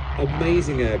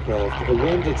amazing aircraft, a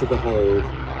wonder to behold.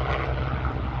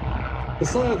 The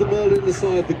side of the Merlin, the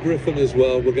side of the Griffon as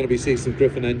well. We're going to be seeing some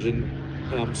Griffon engine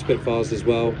Spitfires as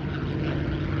well.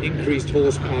 Increased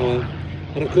horsepower,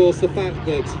 and of course the fact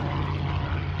that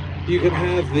you can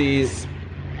have these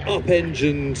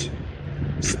up-engined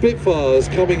Spitfires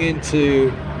coming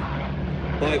into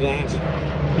like that,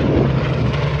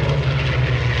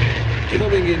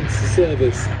 coming into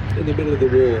service in the middle of the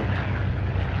war,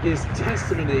 is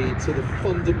testimony to the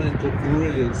fundamental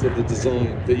brilliance of the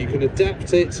design, that you can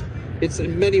adapt it. It's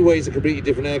in many ways a completely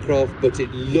different aircraft, but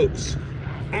it looks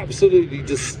absolutely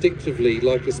distinctively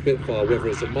like a Spitfire, whether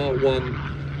it's a Mark 1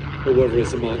 or whether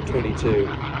it's a Mark 22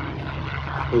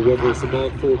 or whether it's a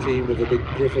Mark 14 with a big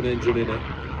Griffon engine in it.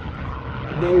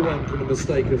 No one can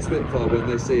mistake a Spitfire when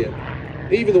they see it,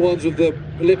 even the ones with the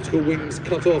elliptical wings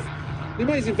cut off. The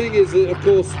amazing thing is that, of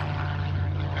course,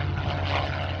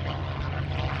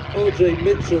 R.J.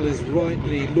 Mitchell is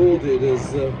rightly lauded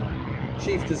as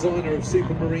chief designer of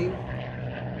Supermarine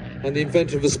and the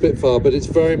inventor of the Spitfire, but it's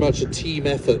very much a team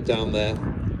effort down there.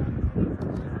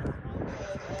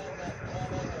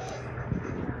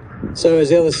 So as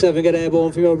the other 7 get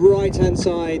airborne from your right hand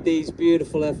side, these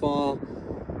beautiful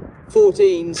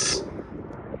FR-14s.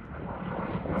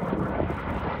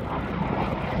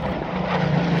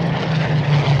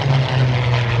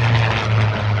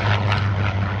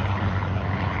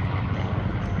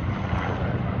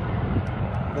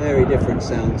 Very different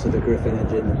sound to the Griffon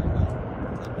engine.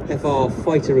 FR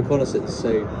Fighter Reconnaissance,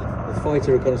 so the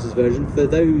Fighter Reconnaissance version. For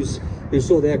those who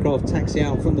saw the aircraft taxi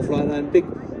out from the flight line, big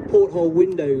porthole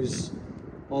windows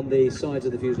on the sides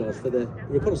of the fuselage for the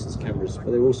reconnaissance cameras,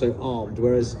 but they were also armed,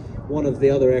 whereas one of the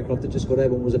other aircraft that just got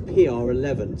airborne was a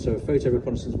PR-11, so a photo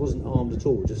reconnaissance, wasn't armed at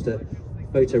all, just a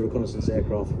photo reconnaissance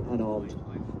aircraft, unarmed.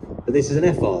 But this is an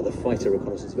FR, the Fighter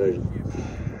Reconnaissance version.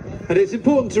 And it's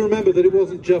important to remember that it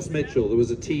wasn't just Mitchell, there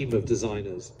was a team of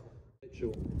designers.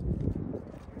 Mitchell.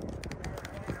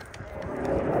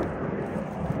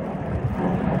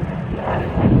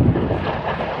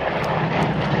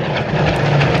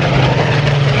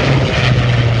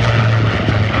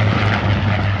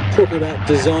 Talking about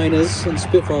designers and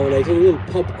Spitfire related, a little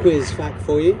pub quiz fact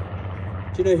for you.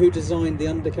 Do you know who designed the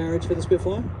undercarriage for the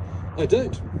Spitfire? I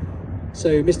don't.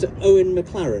 So Mr. Owen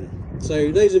McLaren. So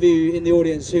those of you in the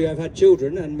audience who have had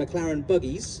children and McLaren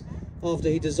buggies, after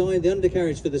he designed the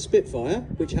undercarriage for the Spitfire,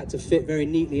 which had to fit very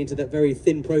neatly into that very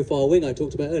thin profile wing I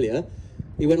talked about earlier,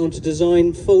 he went on to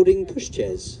design folding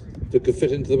pushchairs. That could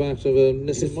fit into the back of a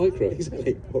Nissan Micro.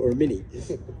 Exactly, or a Mini.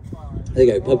 There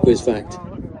you go, pub quiz fact.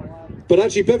 But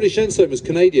actually, Beverly Shenstone was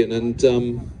Canadian and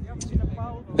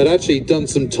had actually done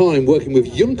some time working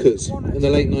with Junkers in the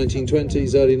late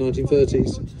 1920s, early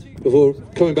 1930s, before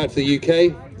coming back to the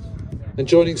UK and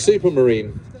joining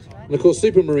Supermarine. And of course,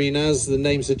 Supermarine, as the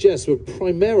name suggests, were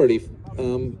primarily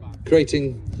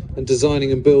creating and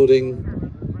designing and building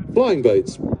flying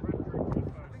boats.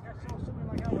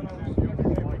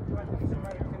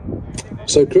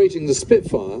 So creating the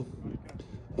Spitfire,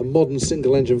 a modern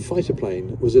single-engine fighter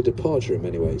plane, was a departure in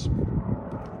many ways.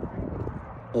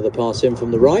 Another pass in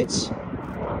from the right.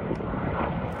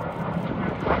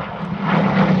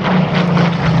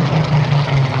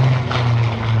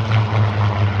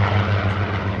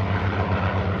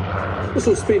 What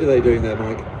sort of speed are they doing there,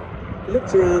 Mike? It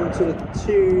looked around sort of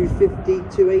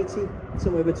 250, 280,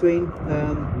 somewhere between.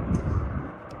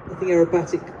 I think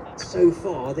aerobatic so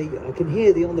far, I can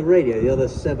hear on the radio, the other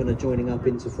 7 are joining up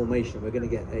into formation. We're going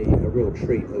to get a real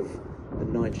treat of a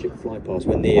 9-ship flypast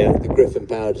when the Griffon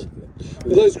powered.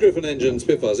 With those Griffon engine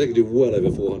Spitfires, they can do well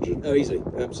over 400. Oh, easily,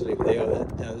 absolutely. They are.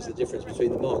 That was the difference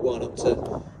between the Mark 1 up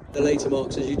to the later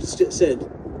Marks, as you just said.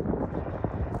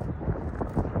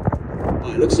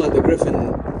 It looks like the Griffon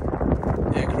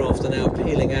aircraft are now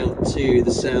peeling out to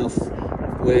the south,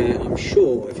 where I'm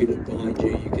sure if you look behind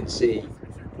you, you can see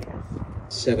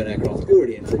 7 aircraft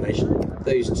already in formation.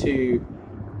 Those 2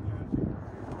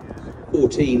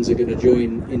 14s are going to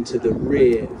join into the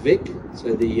rear Vic.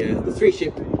 So the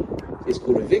 3-ship is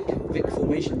called a Vic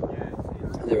formation.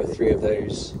 And there are 3 of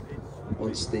those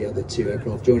once the other 2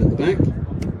 aircraft join at the back.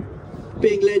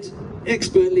 Being led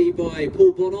expertly by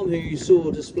Paul Bonhomme, who you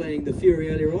saw displaying the Fury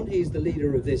earlier on. He's the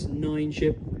leader of this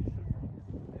 9-ship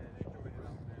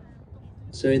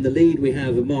So in the lead we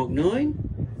have a Mark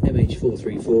 9,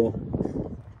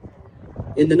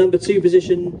 MH434. In the number 2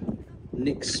 position,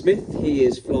 Nick Smith. He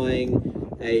is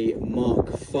flying a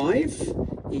Mark 5,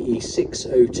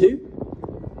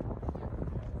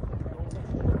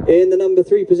 EE602. In the number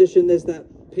 3 position, there's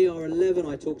that PR11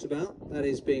 I talked about. That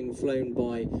is being flown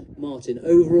by Martin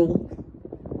Overall.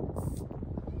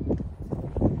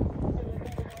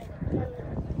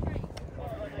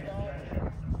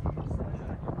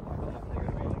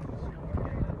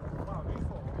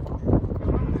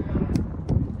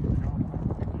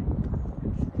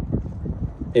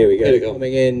 Here we go.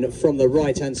 Coming in from the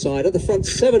right-hand side. At the front,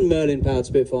 7 Merlin-powered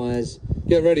Spitfires.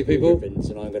 Get ready, people. And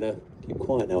I'm going to keep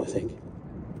quiet now, I think.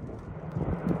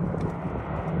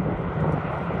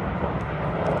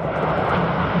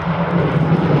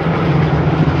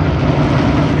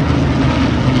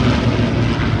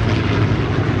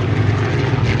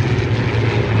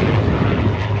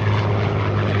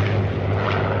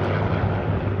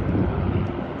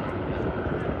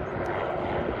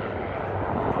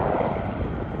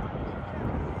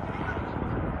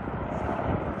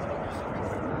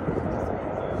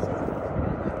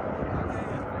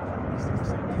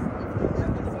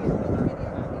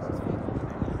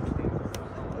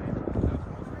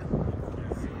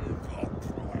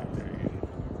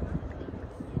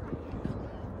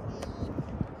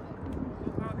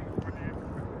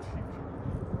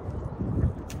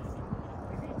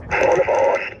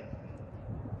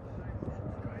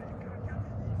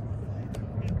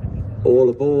 All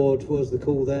aboard was the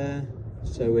call there.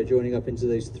 So we're joining up into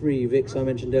those 3 Vics I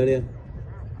mentioned earlier.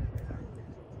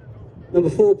 Number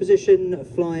 4 position,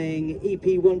 flying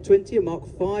EP120, a Mark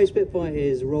 5 Spitfire,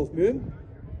 is Rolf Muren.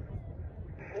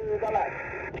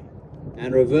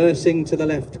 And reversing to the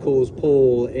left calls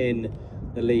Paul in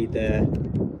the lead there.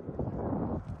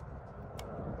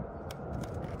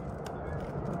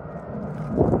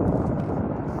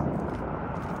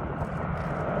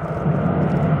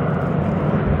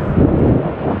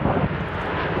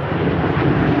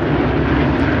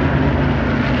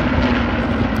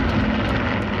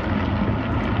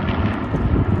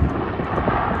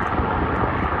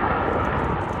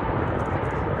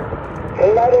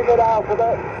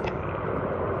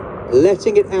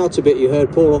 Letting it out a bit, you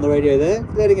heard Paul on the radio there.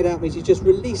 Letting it out means he's just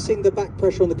releasing the back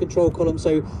pressure on the control column,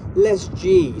 so less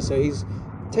G. So he's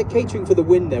catering for the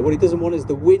wind there. What he doesn't want is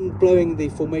the wind blowing the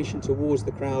formation towards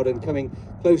the crowd and coming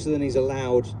closer than he's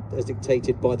allowed, as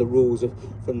dictated by the rules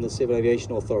from the Civil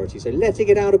Aviation Authority. So letting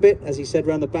it out a bit, as he said,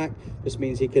 round the back, just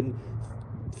means he can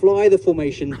fly the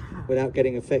formation without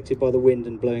getting affected by the wind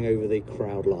and blowing over the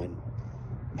crowd line.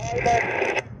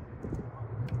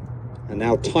 And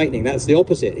now tightening, that's the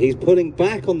opposite. He's pulling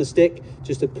back on the stick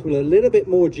just to pull a little bit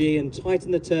more G and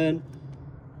tighten the turn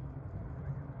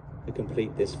to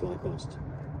complete this fly past.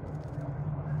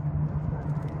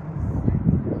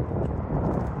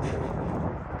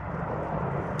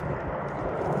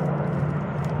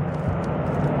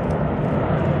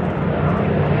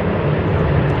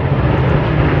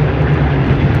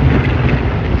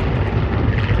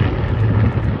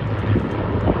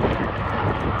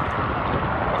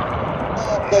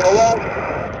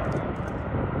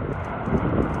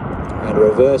 And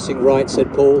reversing right,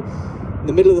 said Paul. In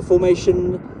the middle of the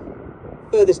formation,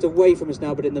 furthest away from us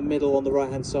now, but in the middle on the right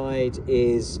hand side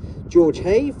is George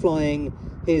Hay flying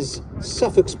his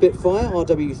Suffolk Spitfire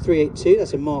RW382,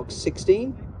 that's a Mark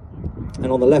 16.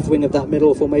 And on the left wing of that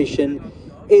middle formation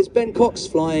is Ben Cox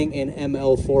flying in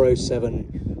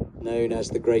ML407, known as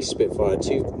the Grace Spitfire,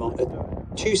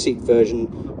 a two-seat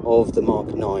version of the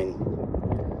Mark 9.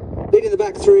 Leading the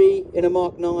back 3 in a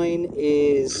Mark 9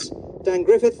 is Dan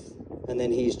Griffith, and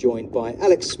then he's joined by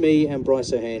Alex Smee and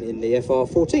Bryce O'Hain in the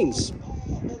FR14s.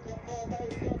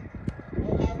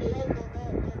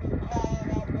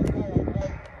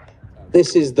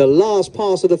 This is the last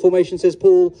pass of the formation, says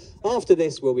Paul. After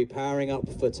this, we'll be powering up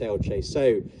for tail chase.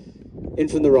 So, in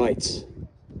from the right.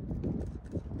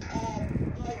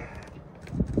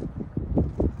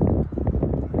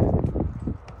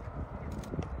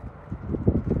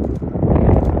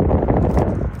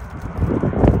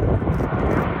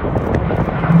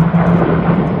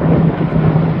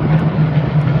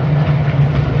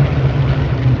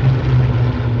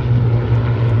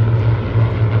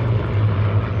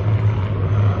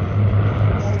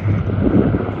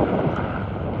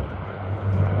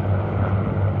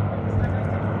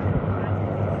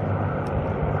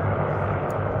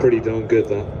 Pretty darn good,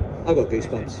 that. I've got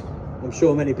goosebumps. I'm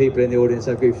sure many people in the audience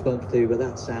have goosebumps too, but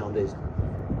that sound is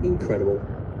incredible,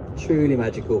 truly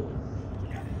magical.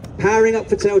 Powering up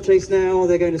for tail chase now.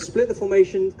 They're going to split the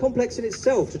formation, complex in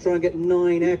itself, to try and get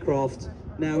 9 aircraft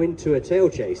now into a tail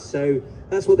chase. So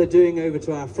that's what they're doing over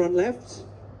to our front left.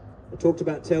 I talked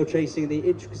about tail chasing, the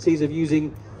intricacies of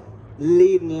using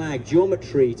lead and lag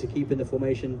geometry to keep in the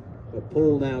formation. But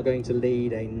Paul now going to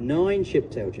lead a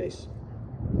 9-ship tail chase.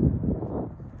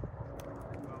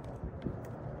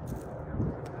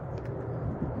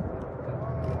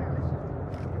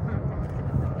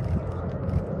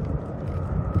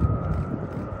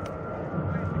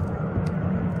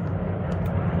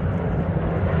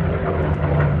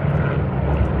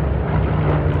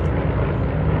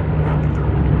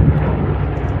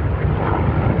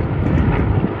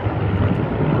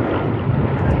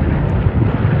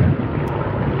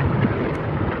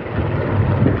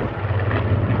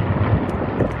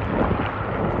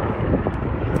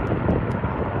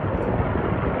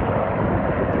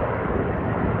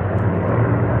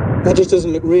 That just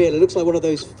doesn't look real. It looks like one of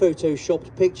those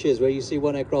photoshopped pictures where you see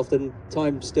one aircraft and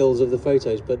time stills of the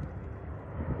photos, but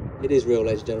it is real,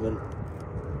 ladies and gentlemen.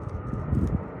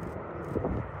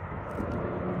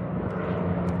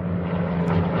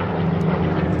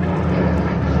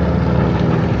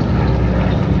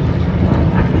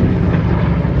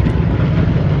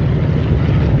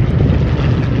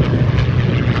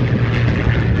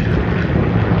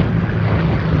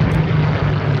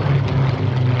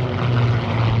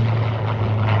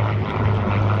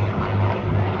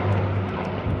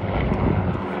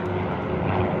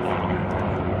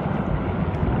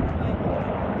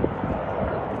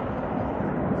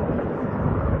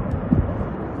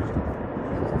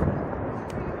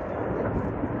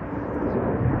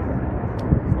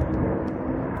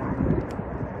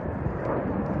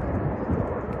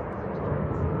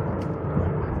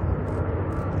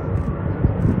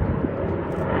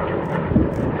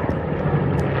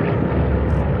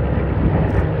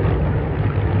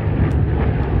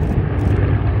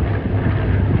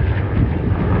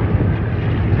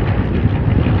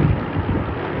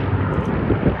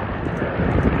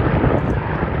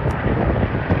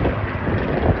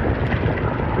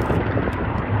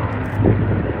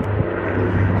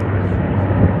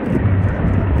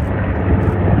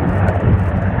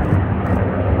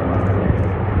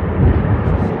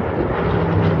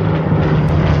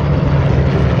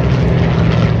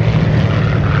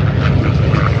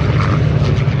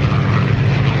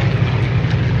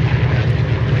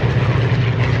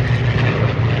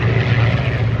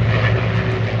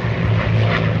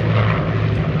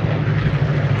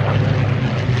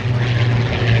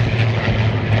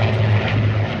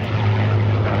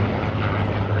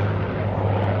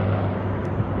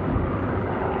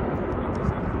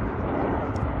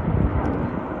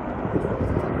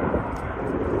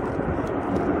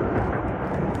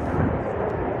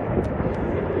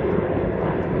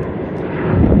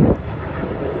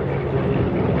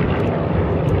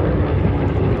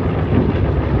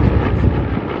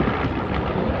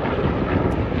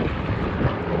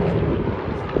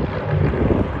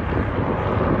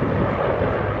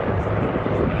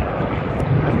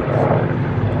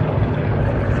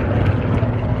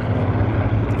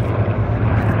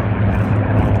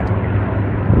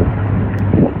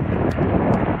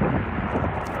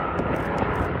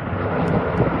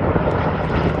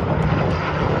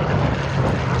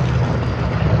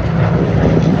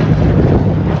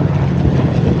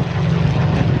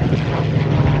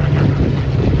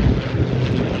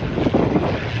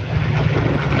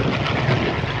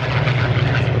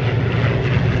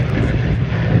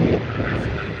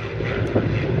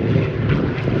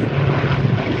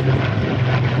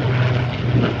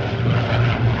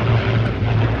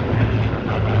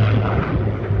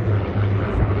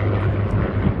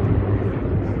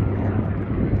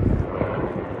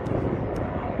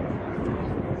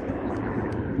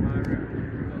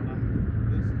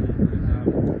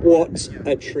 What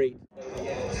a treat.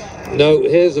 No,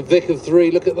 here's a Vic of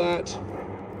 3, look at that.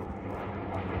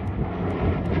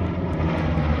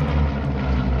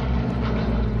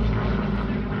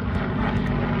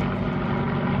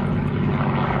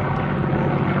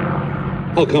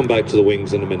 I'll come back to the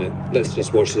wings in a minute. Let's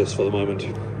just watch this for the moment.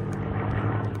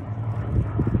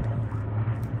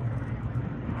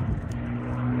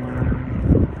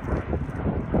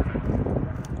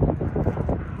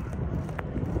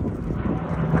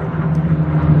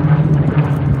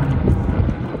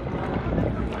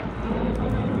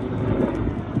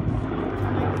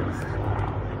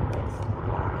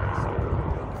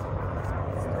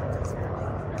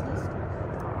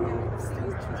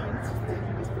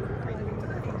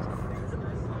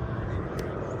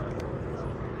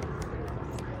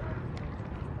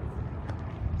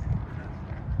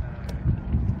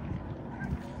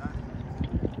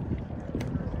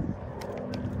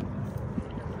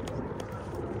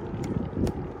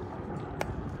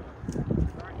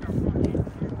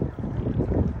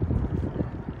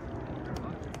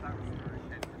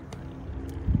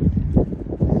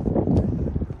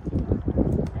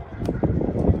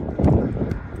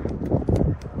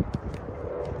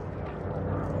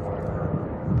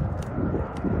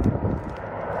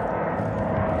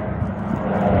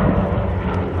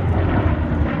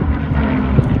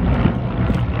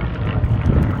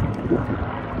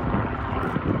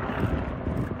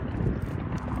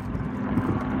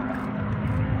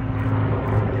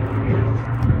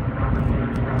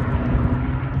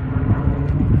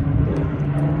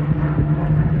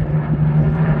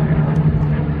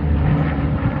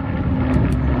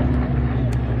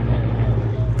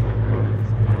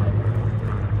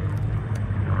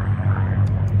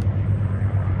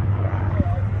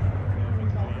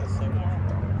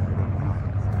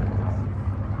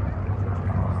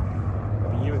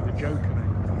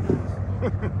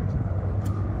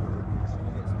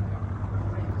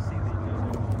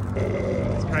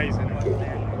 It's crazy, isn't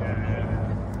it?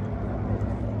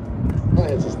 I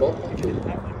had to spot, thank you.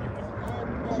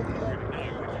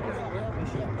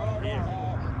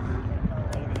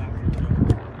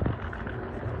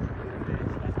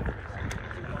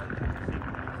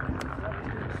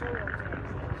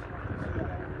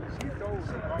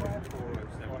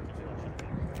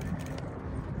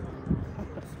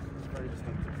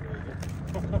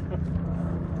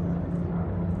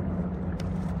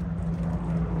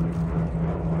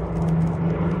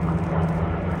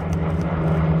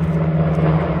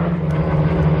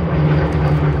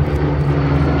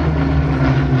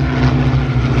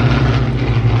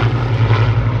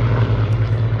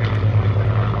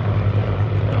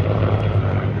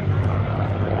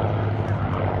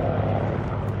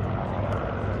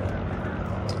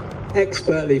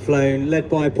 Expertly flown, led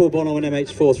by Paul Bonham on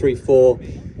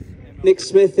MH434, Nick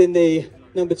Smith in the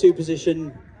number 2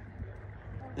 position,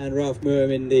 and Ralph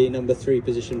Muir in the number 3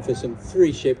 position for some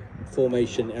 3-ship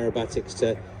formation aerobatics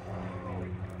to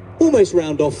almost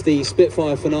round off the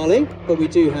Spitfire finale. But we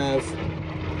do have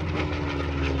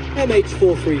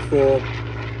MH434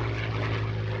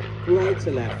 right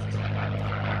to left,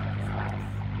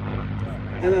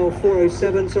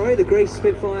 ML407, sorry, the Grace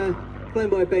Spitfire, flown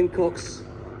by Ben Cox,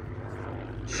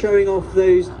 showing off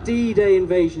those D-Day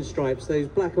invasion stripes, those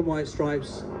black and white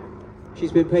stripes.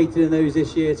 She's been painted in those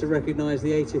this year to recognise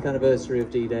the 80th anniversary of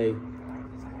D-Day.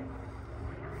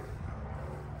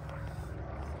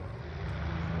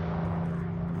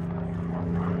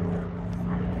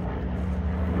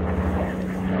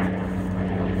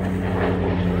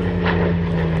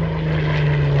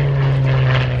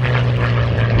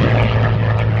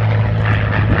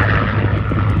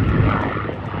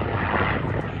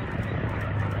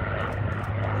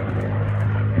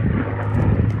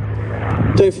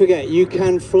 Don't forget, you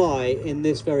can fly in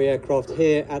this very aircraft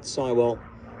here at Sywell.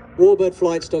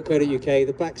 Warbirdflights.co.uk.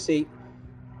 The back seat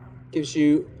gives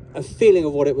you a feeling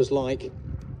of what it was like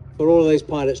for all of those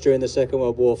pilots during the Second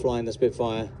World War flying the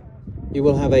Spitfire. You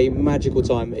will have a magical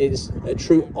time. It's a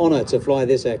true honour to fly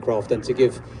this aircraft and to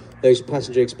give those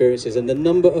passenger experiences. And the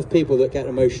number of people that get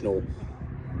emotional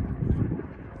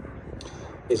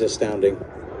is astounding.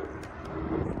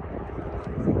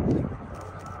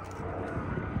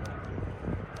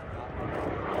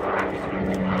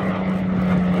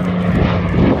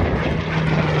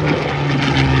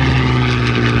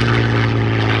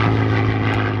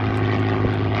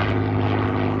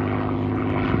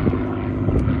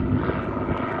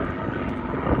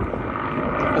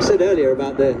 I said earlier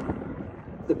about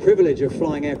the privilege of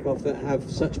flying aircraft that have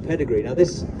such pedigree. Now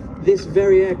this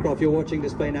very aircraft you're watching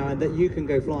display now and that you can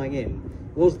go flying in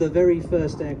was the very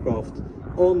first aircraft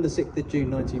on the 6th of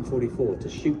June 1944 to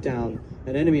shoot down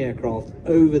an enemy aircraft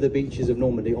over the beaches of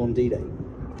Normandy on D-Day.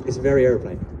 It's a very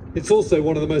aeroplane. It's also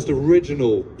one of the most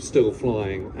original still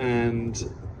flying, and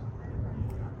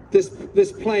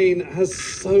this plane has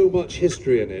so much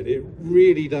history in it. It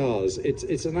really does.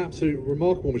 It's an absolute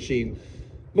remarkable machine.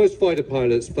 Most fighter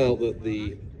pilots felt that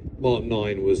the Mark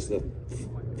 9 was the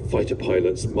fighter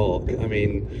pilot's mark. I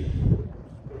mean,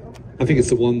 I think it's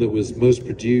the one that was most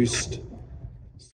produced,